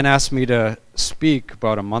Pastor Ryan asked me to speak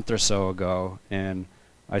about a month or so ago, and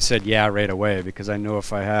I said yeah right away because I knew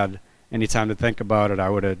if I had any time to think about it, I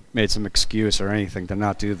would have made some excuse or anything to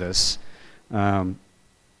not do this.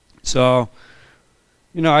 So,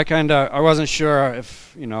 I wasn't sure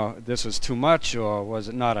if, this was too much or was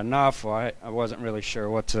it not enough, or I wasn't really sure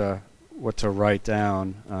what to write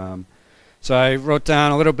down. So I wrote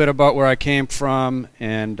down a little bit about where I came from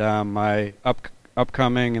and my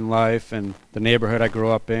upcoming in life and the neighborhood I grew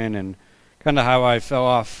up in and kind of how I fell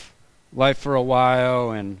off life for a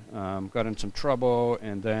while and got in some trouble,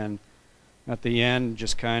 and then at the end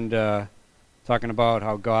just kind of talking about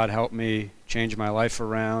how God helped me change my life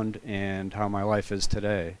around and how my life is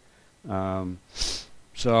today. I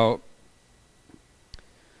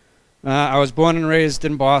was born and raised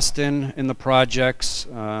in Boston in the projects,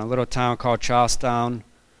 a little town called Charlestown.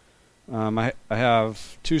 I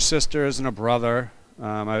have 2 sisters and a brother.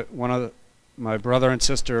 My brother and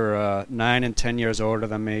sister are 9 and 10 years older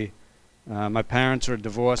than me. My parents were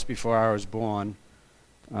divorced before I was born.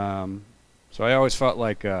 So I always felt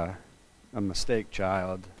like a mistake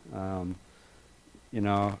child.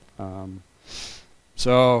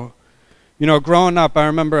 So, growing up, I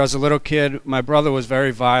remember as a little kid, my brother was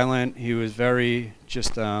very violent. He was very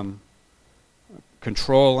just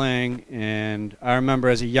controlling, and I remember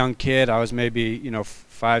as a young kid, I was maybe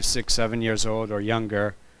 5, 6, 7 years old or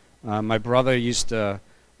younger. My brother used to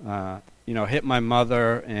hit my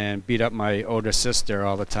mother and beat up my older sister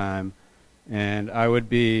all the time, and I would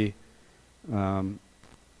be when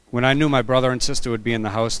I knew my brother and sister would be in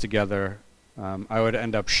the house together, I would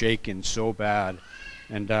end up shaking so bad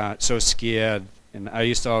and so scared, and I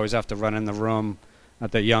used to always have to run in the room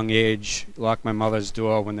at that young age, lock my mother's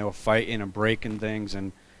door when they were fighting and breaking things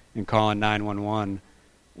and calling 911.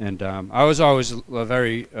 And I was always a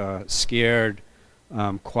very scared,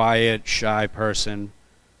 quiet, shy person.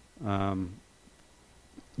 And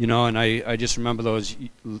I just remember those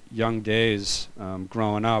young days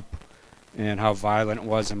growing up and how violent it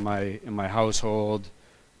was in my household.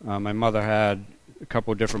 My mother had a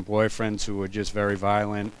couple different boyfriends who were just very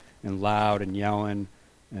violent and loud and yelling.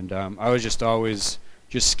 And I was just always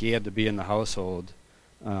just scared to be in the household.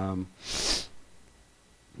 And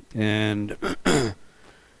it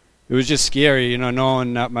was just scary,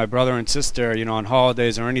 knowing that my brother and sister, on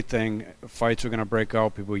holidays or anything, fights were going to break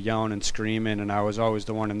out, people yelling and screaming, and I was always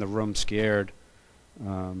the one in the room scared.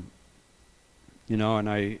 And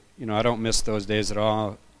I don't miss those days at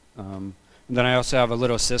all. And then I also have a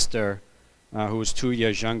little sister who was 2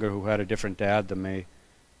 years younger who had a different dad than me.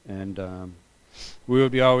 And we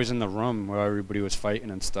would be always in the room where everybody was fighting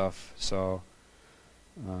and stuff. So,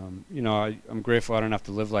 I'm grateful I don't have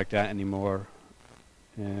to live like that anymore.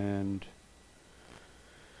 And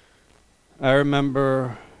I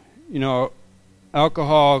remember,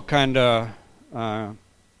 alcohol kind of, I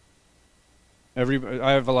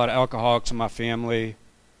have a lot of alcoholics in my family.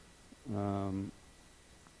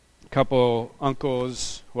 Couple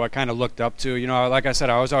uncles who I kind of looked up to. Like I said,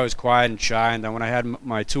 I was always quiet and shy, and then when I had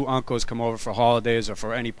my 2 uncles come over for holidays or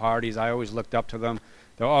for any parties, I always looked up to them.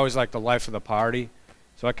 They were always like the life of the party,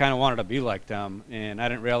 so I kind of wanted to be like them, and I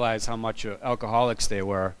didn't realize how much alcoholics they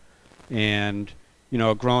were. And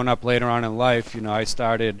growing up later on in life, I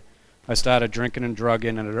started drinking and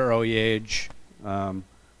drugging at an early age.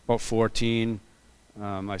 About 14,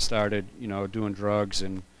 I started doing drugs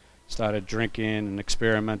and started drinking and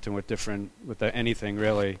experimenting with anything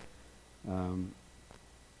really.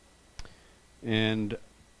 And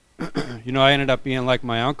I ended up being like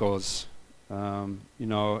my uncles,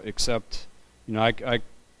 except I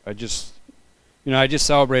just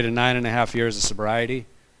celebrated 9.5 years of sobriety,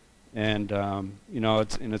 and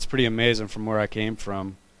it's pretty amazing from where I came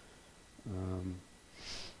from.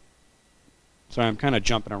 Sorry, I'm kind of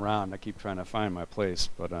jumping around. I keep trying to find my place,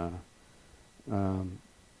 but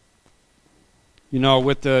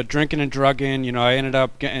with the drinking and drugging, I ended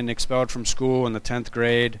up getting expelled from school in the 10th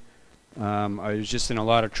grade. I was just in a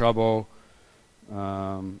lot of trouble.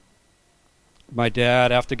 My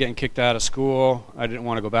dad, after getting kicked out of school, I didn't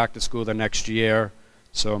want to go back to school the next year,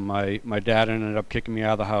 so my dad ended up kicking me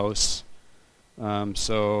out of the house.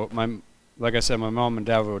 Like I said, my mom and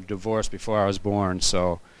dad were divorced before I was born,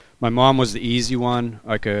 so my mom was the easy one.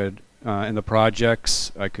 I could, in the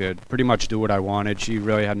projects, I could pretty much do what I wanted. She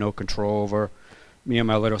really had no control over me and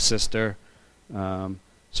my little sister.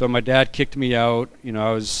 So my dad kicked me out.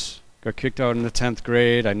 Got kicked out in the 10th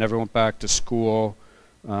grade. I never went back to school.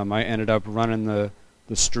 I ended up running the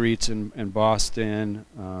streets in Boston.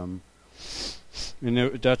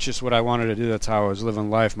 That's just what I wanted to do. That's how I was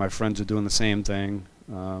living life. My friends were doing the same thing.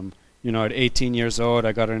 At 18 years old,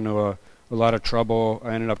 I got into a lot of trouble.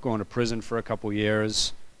 I ended up going to prison for a couple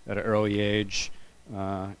years at an early age.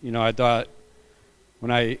 I thought when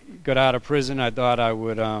I got out of prison, I thought I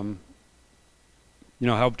would,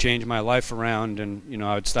 help change my life around, and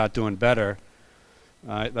I would start doing better.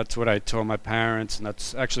 That's what I told my parents, and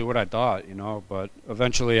that's actually what I thought, But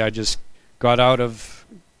eventually, I just got out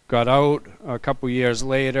a couple years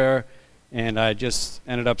later, and I just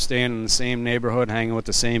ended up staying in the same neighborhood, hanging with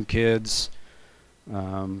the same kids.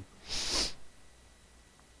 And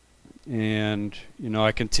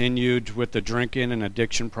I continued with the drinking and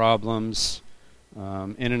addiction problems.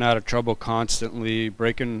 In and out of trouble constantly,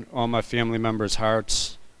 breaking all my family members'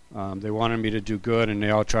 hearts. They wanted me to do good, and they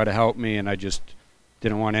all tried to help me, and I just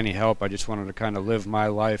didn't want any help. I just wanted to kind of live my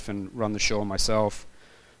life and run the show myself,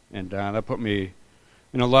 and that put me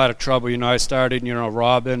in a lot of trouble. I started,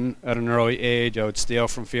 robbing at an early age. I would steal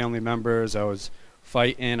from family members. I was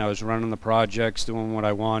fighting. I was running the projects, doing what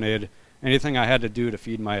I wanted, anything I had to do to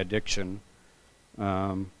feed my addiction.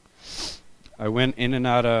 I went in and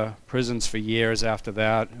out of prisons for years after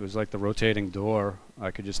that. It was like the rotating door.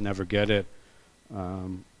 I could just never get it.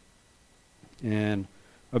 And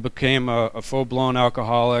I became a full-blown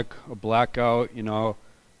alcoholic, a blackout,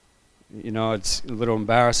 it's a little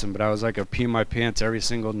embarrassing, but I was like, I'd pee my pants every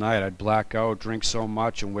single night. I'd black out, drink so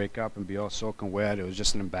much, and wake up and be all soaking wet. It was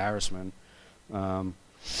just an embarrassment. And,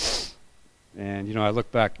 I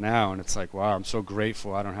look back now, and it's like, wow, I'm so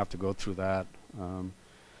grateful I don't have to go through that.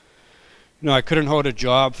 I couldn't hold a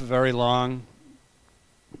job for very long.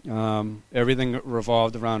 Everything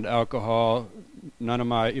revolved around alcohol. None of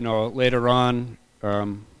my, later on,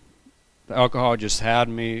 the alcohol just had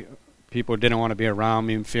me. People didn't want to be around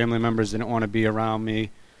me. Family members didn't want to be around me.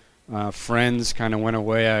 Friends kind of went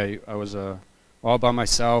away. I was all by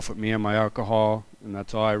myself with me and my alcohol, and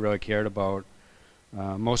that's all I really cared about.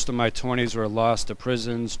 Most of my 20s were lost to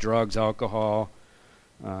prisons, drugs, alcohol.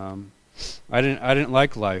 I didn't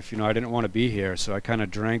like life. I didn't want to be here, so I kind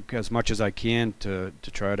of drank as much as I can to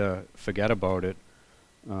try to forget about it.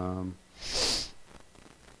 And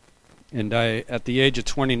at the age of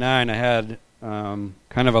 29, I had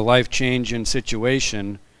kind of a life-changing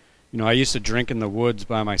situation. I used to drink in the woods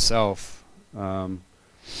by myself,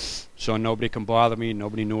 so nobody can bother me.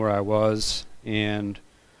 Nobody knew where I was. And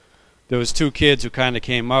there was two kids who kind of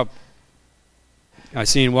came up. I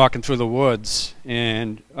seen walking through the woods,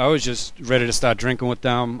 and I was just ready to start drinking with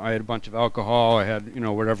them. I had a bunch of alcohol. I had,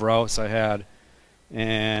 whatever else I had.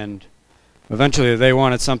 And eventually they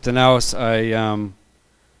wanted something else.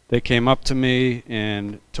 They came up to me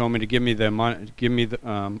and told me to give me their money,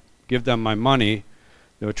 give them my money.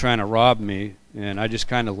 They were trying to rob me, and I just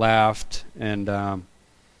kind of laughed. And a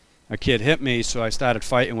kid hit me, so I started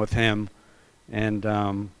fighting with him. And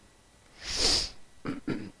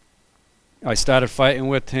I started fighting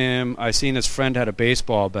with him. I seen his friend had a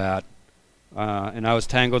baseball bat, and I was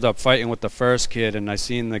tangled up fighting with the first kid. And I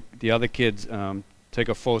seen the other kid take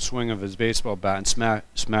a full swing of his baseball bat and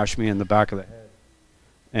smash me in the back of the head.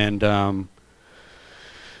 And,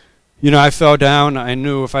 I fell down. I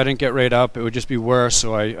knew if I didn't get right up, it would just be worse.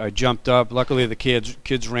 So I jumped up. Luckily, the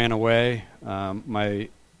kids ran away. The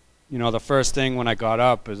first thing when I got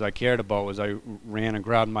up, as I cared about, was I ran and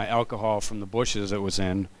grabbed my alcohol from the bushes it was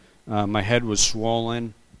in. My head was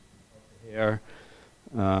swollen here.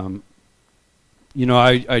 I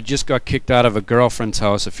just got kicked out of a girlfriend's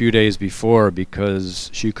house a few days before because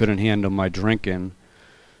she couldn't handle my drinking.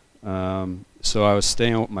 So I was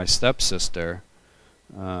staying with my stepsister.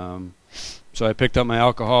 So I picked up my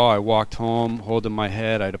alcohol. I walked home holding my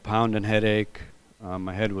head. I had a pounding headache.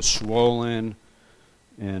 My head was swollen.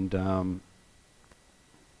 And,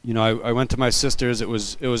 I went to my sister's. It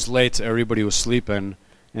was late, so everybody was sleeping.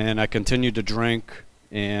 And I continued to drink.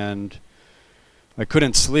 And I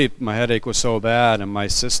couldn't sleep. My headache was so bad. And my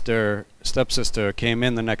stepsister came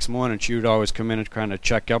in the next morning. She would always come in and kind of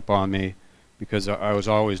check up on me, because I was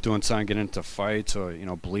always doing something, getting into fights or,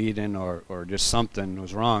 bleeding or just something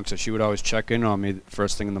was wrong. So she would always check in on me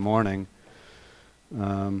first thing in the morning.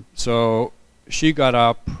 So she got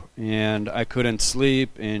up, and I couldn't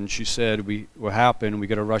sleep, and she said, what happened? We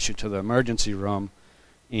got to rush you to the emergency room.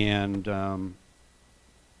 And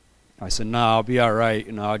I said, no, I'll be all right.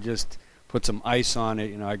 I'll just put some ice on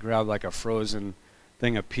it. I grabbed like a frozen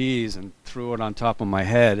thing of peas and threw it on top of my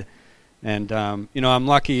head. And, I'm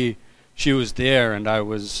lucky she was there, and I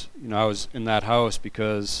was in that house,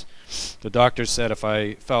 because the doctor said if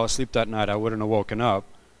I fell asleep that night, I wouldn't have woken up.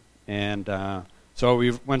 And so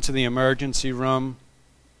we went to the emergency room.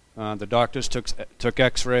 The doctors took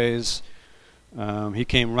X-rays. He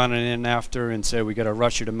came running in after and said, we got to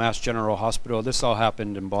rush you to Mass General Hospital. This all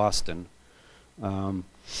happened in Boston. I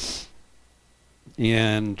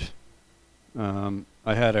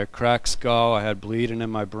had a cracked skull. I had bleeding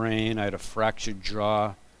in my brain. I had a fractured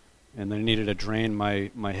jaw. And they needed to drain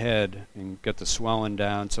my head and get the swelling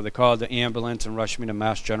down. So they called the ambulance and rushed me to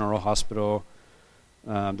Mass General Hospital.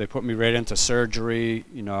 They put me right into surgery.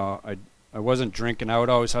 I wasn't drinking. I would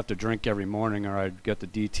always have to drink every morning, or I'd get the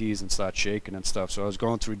DTs and start shaking and stuff. So I was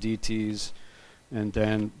going through DTs, and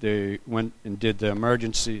then they went and did the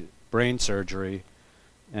emergency brain surgery.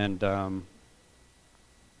 And I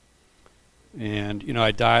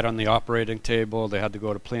died on the operating table. They had to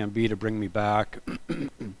go to Plan B to bring me back.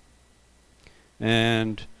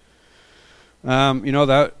 And right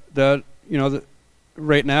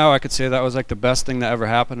now I could say that was like the best thing that ever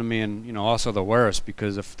happened to me, and also the worst,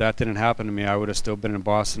 because if that didn't happen to me, I would have still been in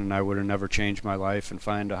Boston, and I would have never changed my life and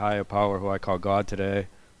find a higher power who I call God today.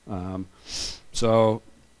 So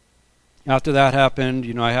after that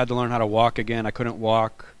happened, I had to learn how to walk again. I couldn't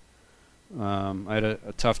walk. I had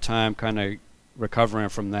a tough time kind of recovering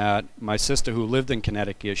from that. My sister, who lived in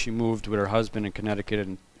Connecticut, she moved with her husband in Connecticut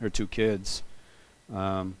and her 2 kids.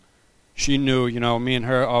 She knew, me and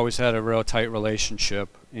her always had a real tight relationship,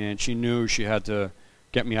 and she knew she had to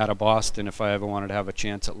get me out of Boston if I ever wanted to have a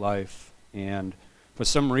chance at life. And for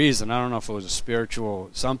some reason, I don't know if it was a spiritual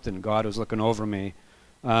something, God was looking over me,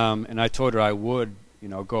 and I told her I would,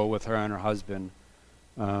 go with her and her husband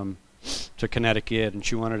to Connecticut, and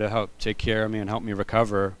she wanted to help take care of me and help me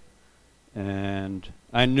recover. And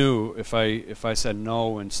I knew if I said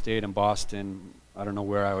no and stayed in Boston, I don't know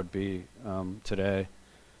where I would be today.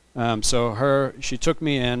 So she took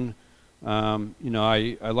me in.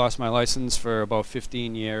 I lost my license for about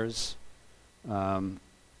 15 years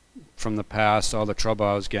from the past, all the trouble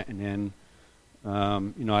I was getting in.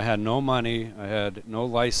 I had no money, I had no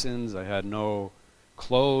license, I had no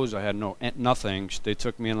clothes, I had nothing. They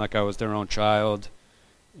took me in like I was their own child,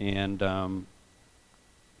 and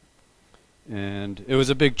it was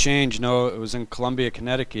a big change. It was in Columbia,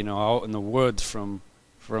 Connecticut, out in the woods from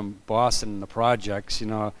Boston, the projects.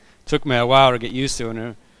 It took me a while to get used to,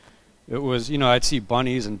 and it was, I'd see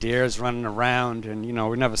bunnies and deers running around, and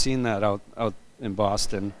we've never seen that out in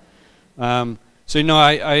Boston. So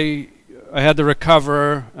I had to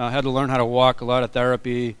recover. I had to learn how to walk, a lot of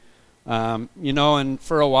therapy. And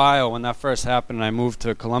for a while, when that first happened, I moved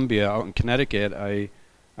to Columbia out in Connecticut. I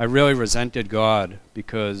really resented God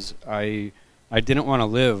because I didn't want to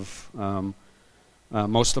live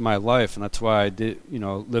most of my life, and that's why I did,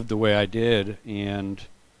 lived the way I did. And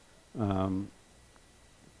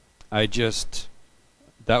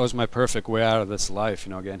that was my perfect way out of this life,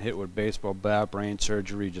 getting hit with baseball bat, brain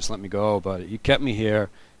surgery, just let me go. But He kept me here,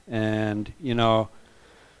 and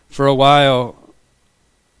for a while,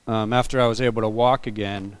 after I was able to walk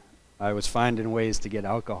again, I was finding ways to get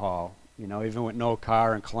alcohol. Even with no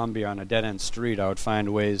car in Columbia on a dead-end street, I would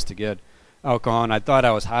find ways to get alcohol, and I thought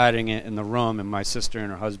I was hiding it in the room, and my sister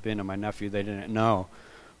and her husband and my nephew, they didn't know.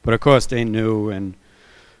 But of course they knew, and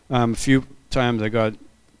a few times I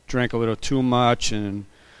drank a little too much, and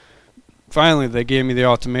finally they gave me the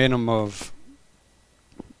ultimatum of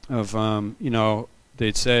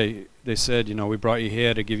they said, we brought you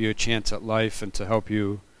here to give you a chance at life and to help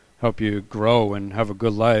you grow and have a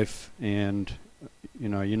good life, and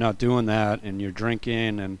you're not doing that, and you're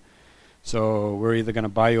drinking, and so we're either going to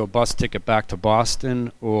buy you a bus ticket back to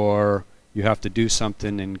Boston, or you have to do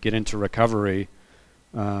something and get into recovery.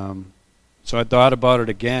 So I thought about it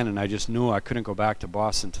again, and I just knew I couldn't go back to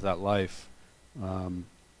Boston to that life.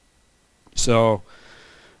 So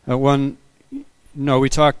we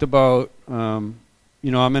talked about, I'm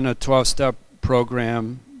in a 12-step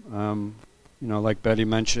program. Like Betty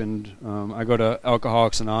mentioned, I go to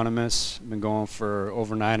Alcoholics Anonymous. I've been going for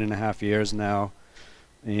over 9.5 years now.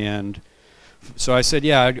 And so I said,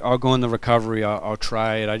 yeah, I'll go in the recovery. I'll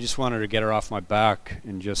try it. I just wanted to get her off my back,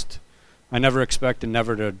 and I never expected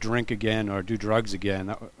never to drink again or do drugs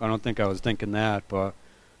again. I don't think I was thinking that. But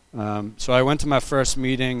so I went to my first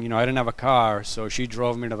meeting. I didn't have a car, so she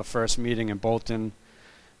drove me to the first meeting in Bolton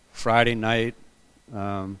Friday night.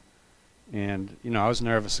 And I was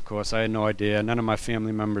nervous, of course. I had no idea. None of my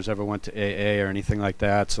family members ever went to AA or anything like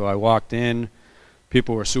that. So I walked in.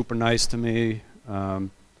 People were super nice to me.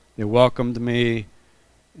 They welcomed me,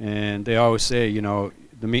 and they always say, the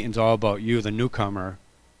meeting's all about you, the newcomer.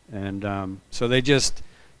 And so they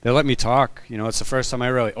let me talk. It's the first time I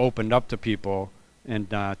really opened up to people and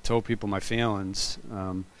told people my feelings.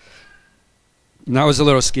 And that was a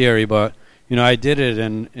little scary, but I did it,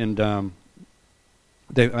 and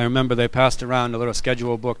I remember they passed around a little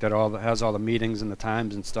schedule book that has all the meetings and the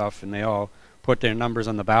times and stuff, and they all put their numbers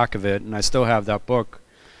on the back of it, and I still have that book.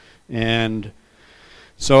 And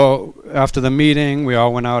so after the meeting, we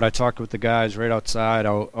all went out. I talked with the guys right outside.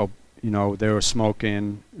 They were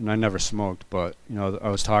smoking, and I never smoked, but I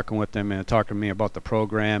was talking with them and talking to me about the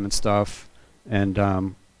program and stuff.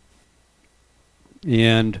 And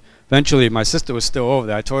eventually, my sister was still over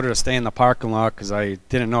there. I told her to stay in the parking lot because I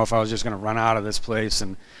didn't know if I was just going to run out of this place,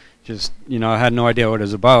 and I had no idea what it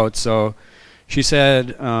was about. So she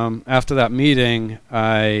said, after that meeting,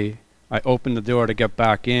 I opened the door to get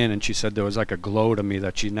back in, and she said there was like a glow to me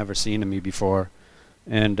that she'd never seen in me before.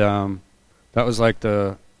 And that was like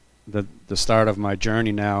the start of my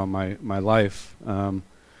journey now, my life.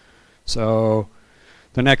 So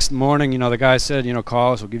the next morning, the guy said,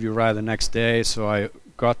 call us, we'll give you a ride the next day. So I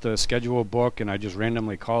got the schedule book, and I just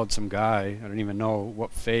randomly called some guy. I didn't even know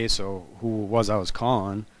what face or who it was I was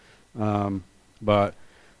calling. But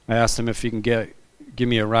I asked him if he can give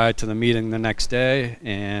me a ride to the meeting the next day,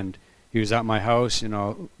 and he was at my house,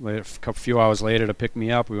 a few hours later to pick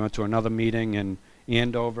me up. We went to another meeting in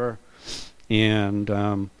Andover,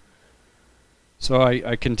 And so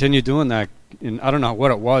I continued doing that. And I don't know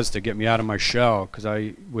what it was to get me out of my shell, because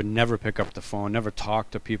I would never pick up the phone, never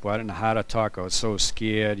talk to people. I didn't know how to talk. I was so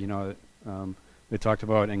scared. They talked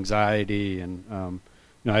about anxiety, and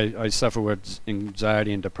I suffer with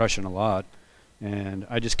anxiety and depression a lot. And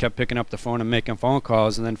I just kept picking up the phone and making phone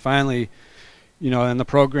calls. And then finally, in the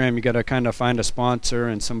program, you got to kind of find a sponsor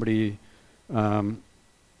and somebody to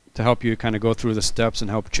help you kind of go through the steps and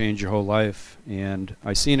help change your whole life. And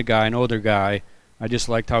I seen a guy, an older guy. I just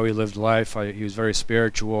liked how he lived life. He was very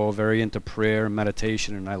spiritual, very into prayer and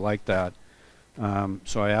meditation, and I liked that.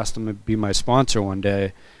 So I asked him to be my sponsor one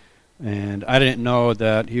day. And I didn't know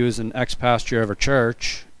that he was an ex-pastor of a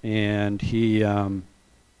church, and he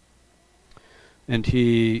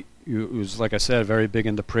was, like I said, very big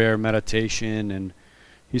into prayer, meditation, and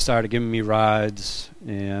he started giving me rides,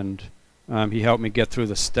 and he helped me get through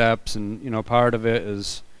the steps. And part of it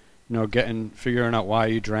is figuring out why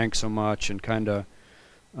you drank so much, and kind of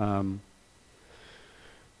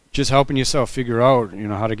just helping yourself figure out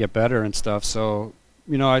how to get better and stuff. So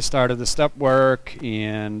I started the step work,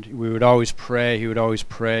 and we would always pray. He would always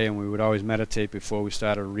pray, and we would always meditate before we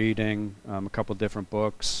started reading a couple different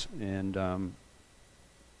books. And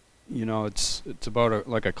it's about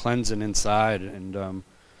like a cleansing inside, and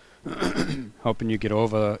helping you get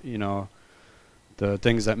over the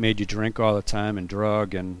things that made you drink all the time and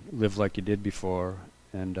drug and live like you did before.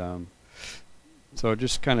 And so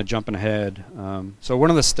just kind of jumping ahead. So one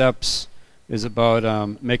of the steps is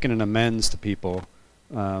about making an amends to people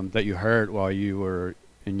that you hurt while you were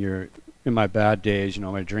in my bad days,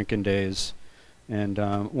 my drinking days. And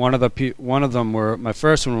one of them were, my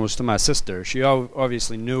first one was to my sister. She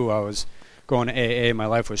obviously knew I was going to AA. My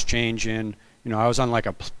life was changing. I was on like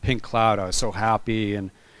a pink cloud. I was so happy,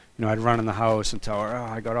 and I'd run in the house and tell her,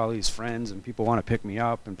 I got all these friends, and people want to pick me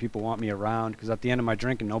up, and people want me around, because at the end of my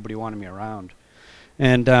drinking, nobody wanted me around.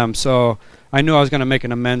 And so I knew I was going to make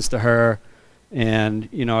an amends to her, and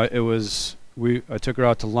I took her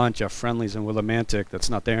out to lunch at Friendly's in Willimantic.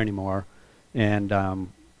 That's not there anymore,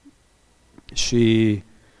 and she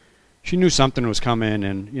knew something was coming,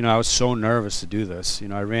 and I was so nervous to do this.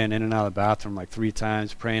 I ran in and out of the bathroom like 3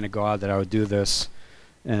 times, praying to God that I would do this.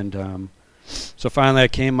 And so finally I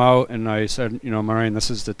came out, and I said, Maureen, this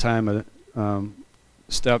is the time of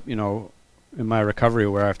step, in my recovery,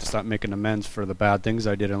 where I have to stop making amends for the bad things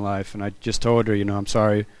I did in life. And I just told her, I'm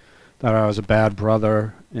sorry that I was a bad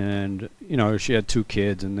brother. And she had 2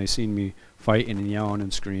 kids, and they seen me fighting and yelling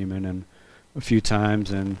and screaming and a few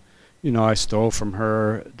times, and I stole from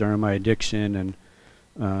her during my addiction.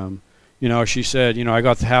 And she said, I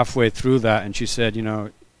got halfway through that, and she said,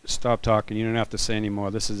 stop talking, you don't have to say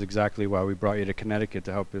anymore. This is exactly why we brought you to Connecticut,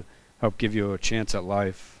 to help give you a chance at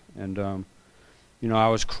life. And I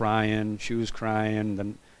was crying, she was crying.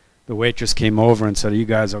 Then the waitress came over and said, are you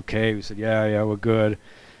guys okay? We said, yeah, we're good.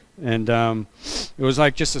 And it was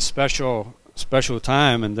like just a special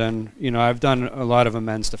time. And then I've done a lot of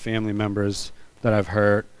amends to family members that I've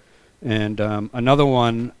hurt. And another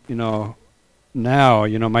one, now,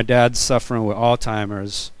 my dad's suffering with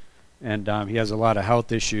Alzheimer's, and he has a lot of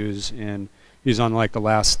health issues, and he's on like the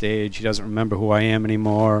last stage. He doesn't remember who I am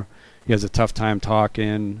anymore. He has a tough time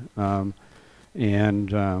talking. So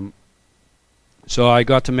I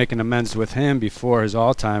got to make an amends with him before his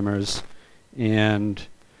Alzheimer's, and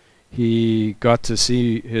he got to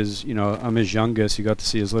see his, I'm his youngest, he got to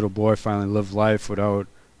see his little boy finally live life without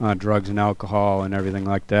drugs and alcohol and everything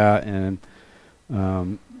like that. And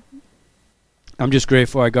I'm just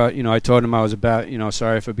grateful I got, I told him I was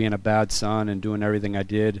sorry for being a bad son and doing everything I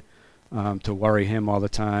did to worry him all the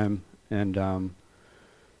time. And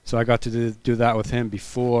so I got to do that with him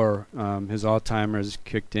before his Alzheimer's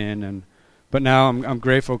kicked in. But now I'm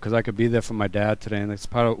grateful because I could be there for my dad today, and that's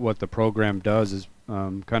part of what the program does, is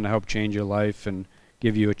kind of help change your life and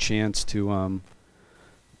give you a chance to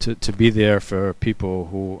be there for people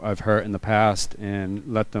who I've hurt in the past, and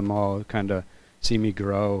let them all kind of see me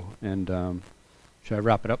grow. And should I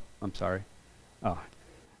wrap it up? I'm sorry.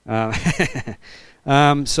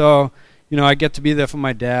 So I get to be there for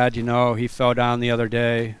my dad. He fell down the other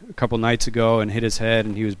day, a couple nights ago, and hit his head,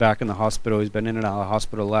 and he was back in the hospital. He's been in and out of the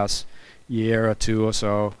hospital the last year or 2 or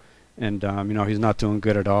so, and he's not doing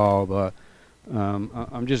good at all. But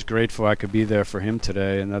I'm just grateful I could be there for him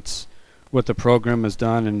today, and that's what the program has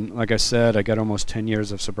done. And like I said, I got almost 10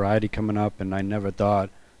 years of sobriety coming up, and I never thought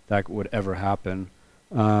that would ever happen.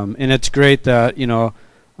 And it's great that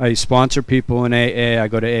I sponsor people in AA. I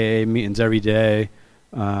go to AA meetings every day.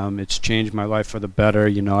 It's changed my life for the better.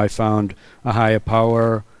 I found a higher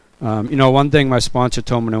power One thing my sponsor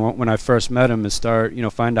told me when I first met him is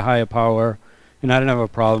find a higher power. And I didn't have a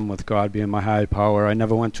problem with God being my higher power. I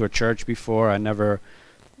never went to a church before. I never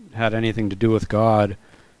had anything to do with God.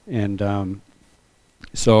 And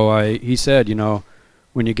he said,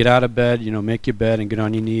 when you get out of bed, make your bed and get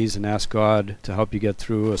on your knees and ask God to help you get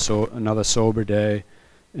through another sober day.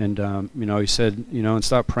 And, he said, and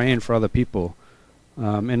start praying for other people.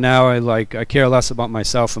 And now I care less about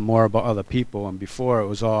myself and more about other people. And before it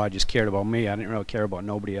was all I just cared about me. I didn't really care about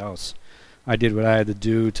nobody else. I did what I had to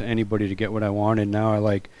do to anybody to get what I wanted. Now I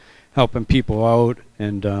like helping people out,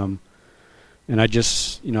 and I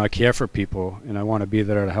just I care for people, and I want to be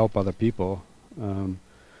there to help other people. Now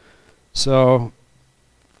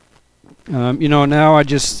I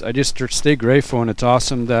just stay grateful, and it's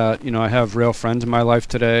awesome that I have real friends in my life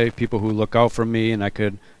today, people who look out for me, and I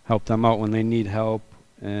could help them out when they need help.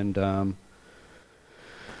 And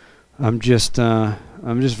I'm just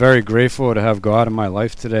very grateful to have God in my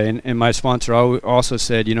life today. And my sponsor also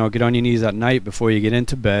said, get on your knees at night before you get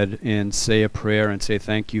into bed and say a prayer and say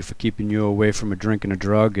thank you for keeping you away from a drink and a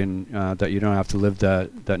drug, and that you don't have to live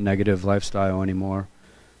that negative lifestyle anymore.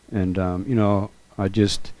 And I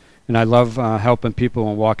love helping people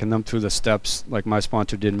and walking them through the steps like my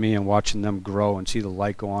sponsor did me, and watching them grow and see the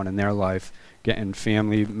light go on in their life, getting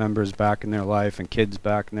family members back in their life and kids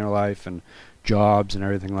back in their life and jobs and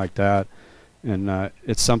everything like that. And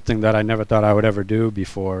it's something that I never thought I would ever do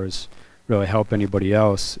before, is really help anybody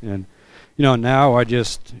else. And now I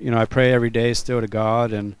just I pray every day still to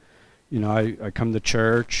God, and I come to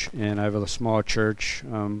church, and I have a small church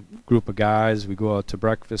group of guys we go out to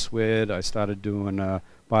breakfast with. I started doing a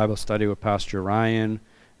Bible study with Pastor Ryan,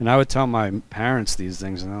 and I would tell my parents these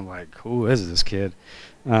things, and I'm like, who is this kid?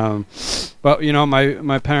 But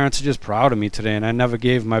my parents are just proud of me today, and I never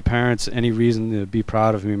gave my parents any reason to be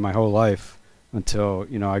proud of me my whole life until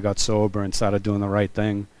I got sober and started doing the right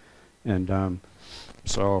thing. And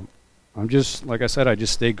so I'm just, like I said, I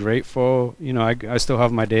just stay grateful. I still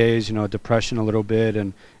have my days, depression a little bit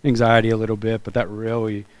and anxiety a little bit, but that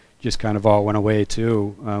really just kind of all went away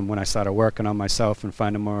too when I started working on myself and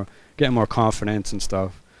getting more confidence and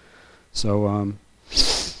stuff. So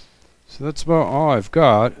that's about all I've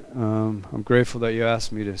got. I'm grateful that you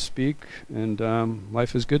asked me to speak, and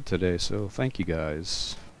life is good today, so thank you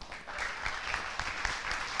guys.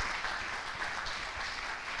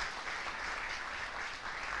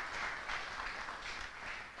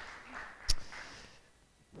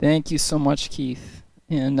 Thank you so much, Keith.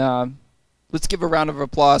 And let's give a round of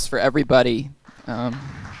applause for everybody.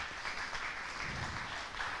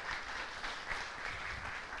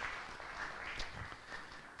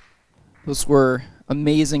 Those were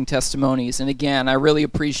amazing testimonies. And again, I really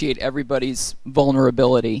appreciate everybody's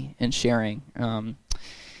vulnerability and sharing.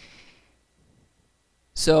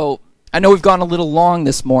 So I know we've gone a little long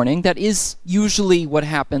this morning. That is usually what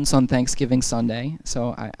happens on Thanksgiving Sunday.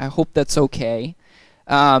 So I hope that's okay.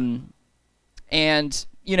 And,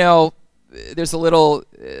 there's a little,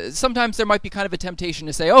 sometimes there might be kind of a temptation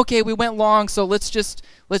to say, okay, we went long, so let's just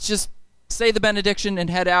say the benediction and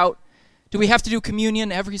head out. Do we have to do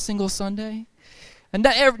communion every single Sunday? And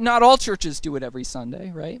not all churches do it every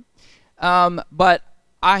Sunday, right? But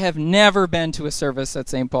I have never been to a service at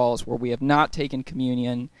St. Paul's where we have not taken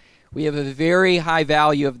communion. We have a very high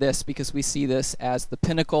value of this because we see this as the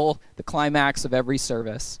pinnacle, the climax of every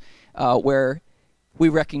service, where we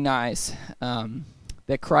recognize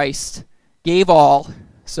that Christ gave all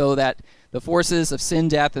so that the forces of sin,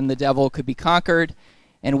 death, and the devil could be conquered,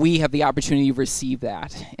 and we have the opportunity to receive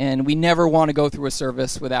that. And we never want to go through a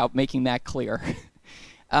service without making that clear.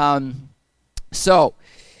 So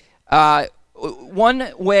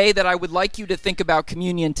one way that I would like you to think about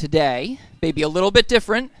communion today, maybe a little bit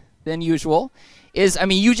different than usual, is,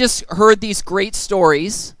 you just heard these great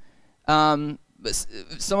stories, some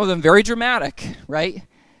of them very dramatic, right?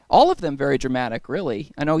 All of them very dramatic,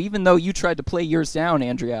 really. I know even though you tried to play yours down,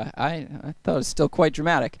 Andrea, I thought it was still quite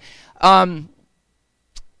dramatic.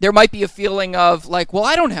 There might be a feeling of like, well,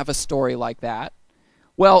 I don't have a story like that.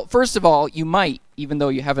 Well, first of all, you might, even though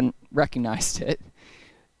you haven't recognized it.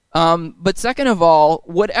 But second of all,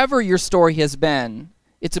 whatever your story has been,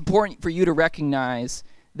 it's important for you to recognize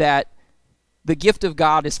that the gift of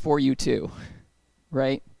God is for you too,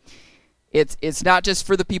 right? It's not just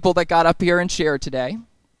for the people that got up here and shared today.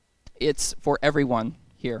 It's for everyone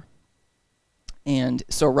here. And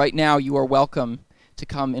so right now you are welcome to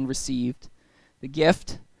come and receive the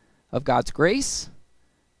gift of God's grace,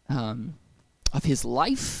 of his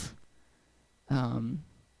life. And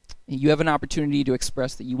you have an opportunity to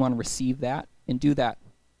express that you want to receive that and do that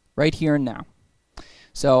right here and now.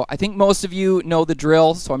 So I think most of you know the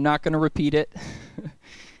drill, so I'm not going to repeat it.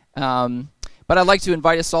 But I'd like to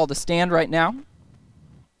invite us all to stand right now.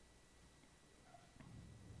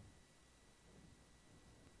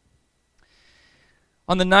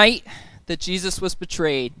 On the night that Jesus was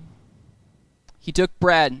betrayed, he took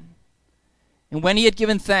bread, and when he had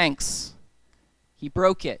given thanks, he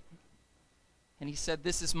broke it, and he said,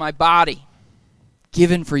 "This is my body,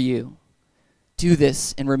 given for you. Do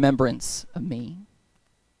this in remembrance of me."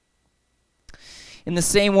 In the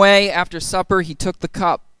same way, after supper, he took the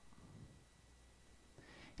cup,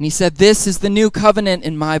 and he said, "This is the new covenant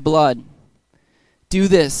in my blood. Do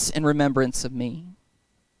this in remembrance of me.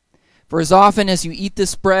 For as often as you eat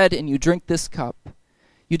this bread and you drink this cup,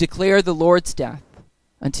 you declare the Lord's death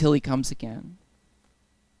until he comes again."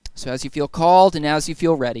 So as you feel called and as you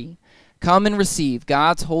feel ready, come and receive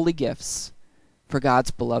God's holy gifts for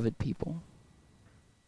God's beloved people.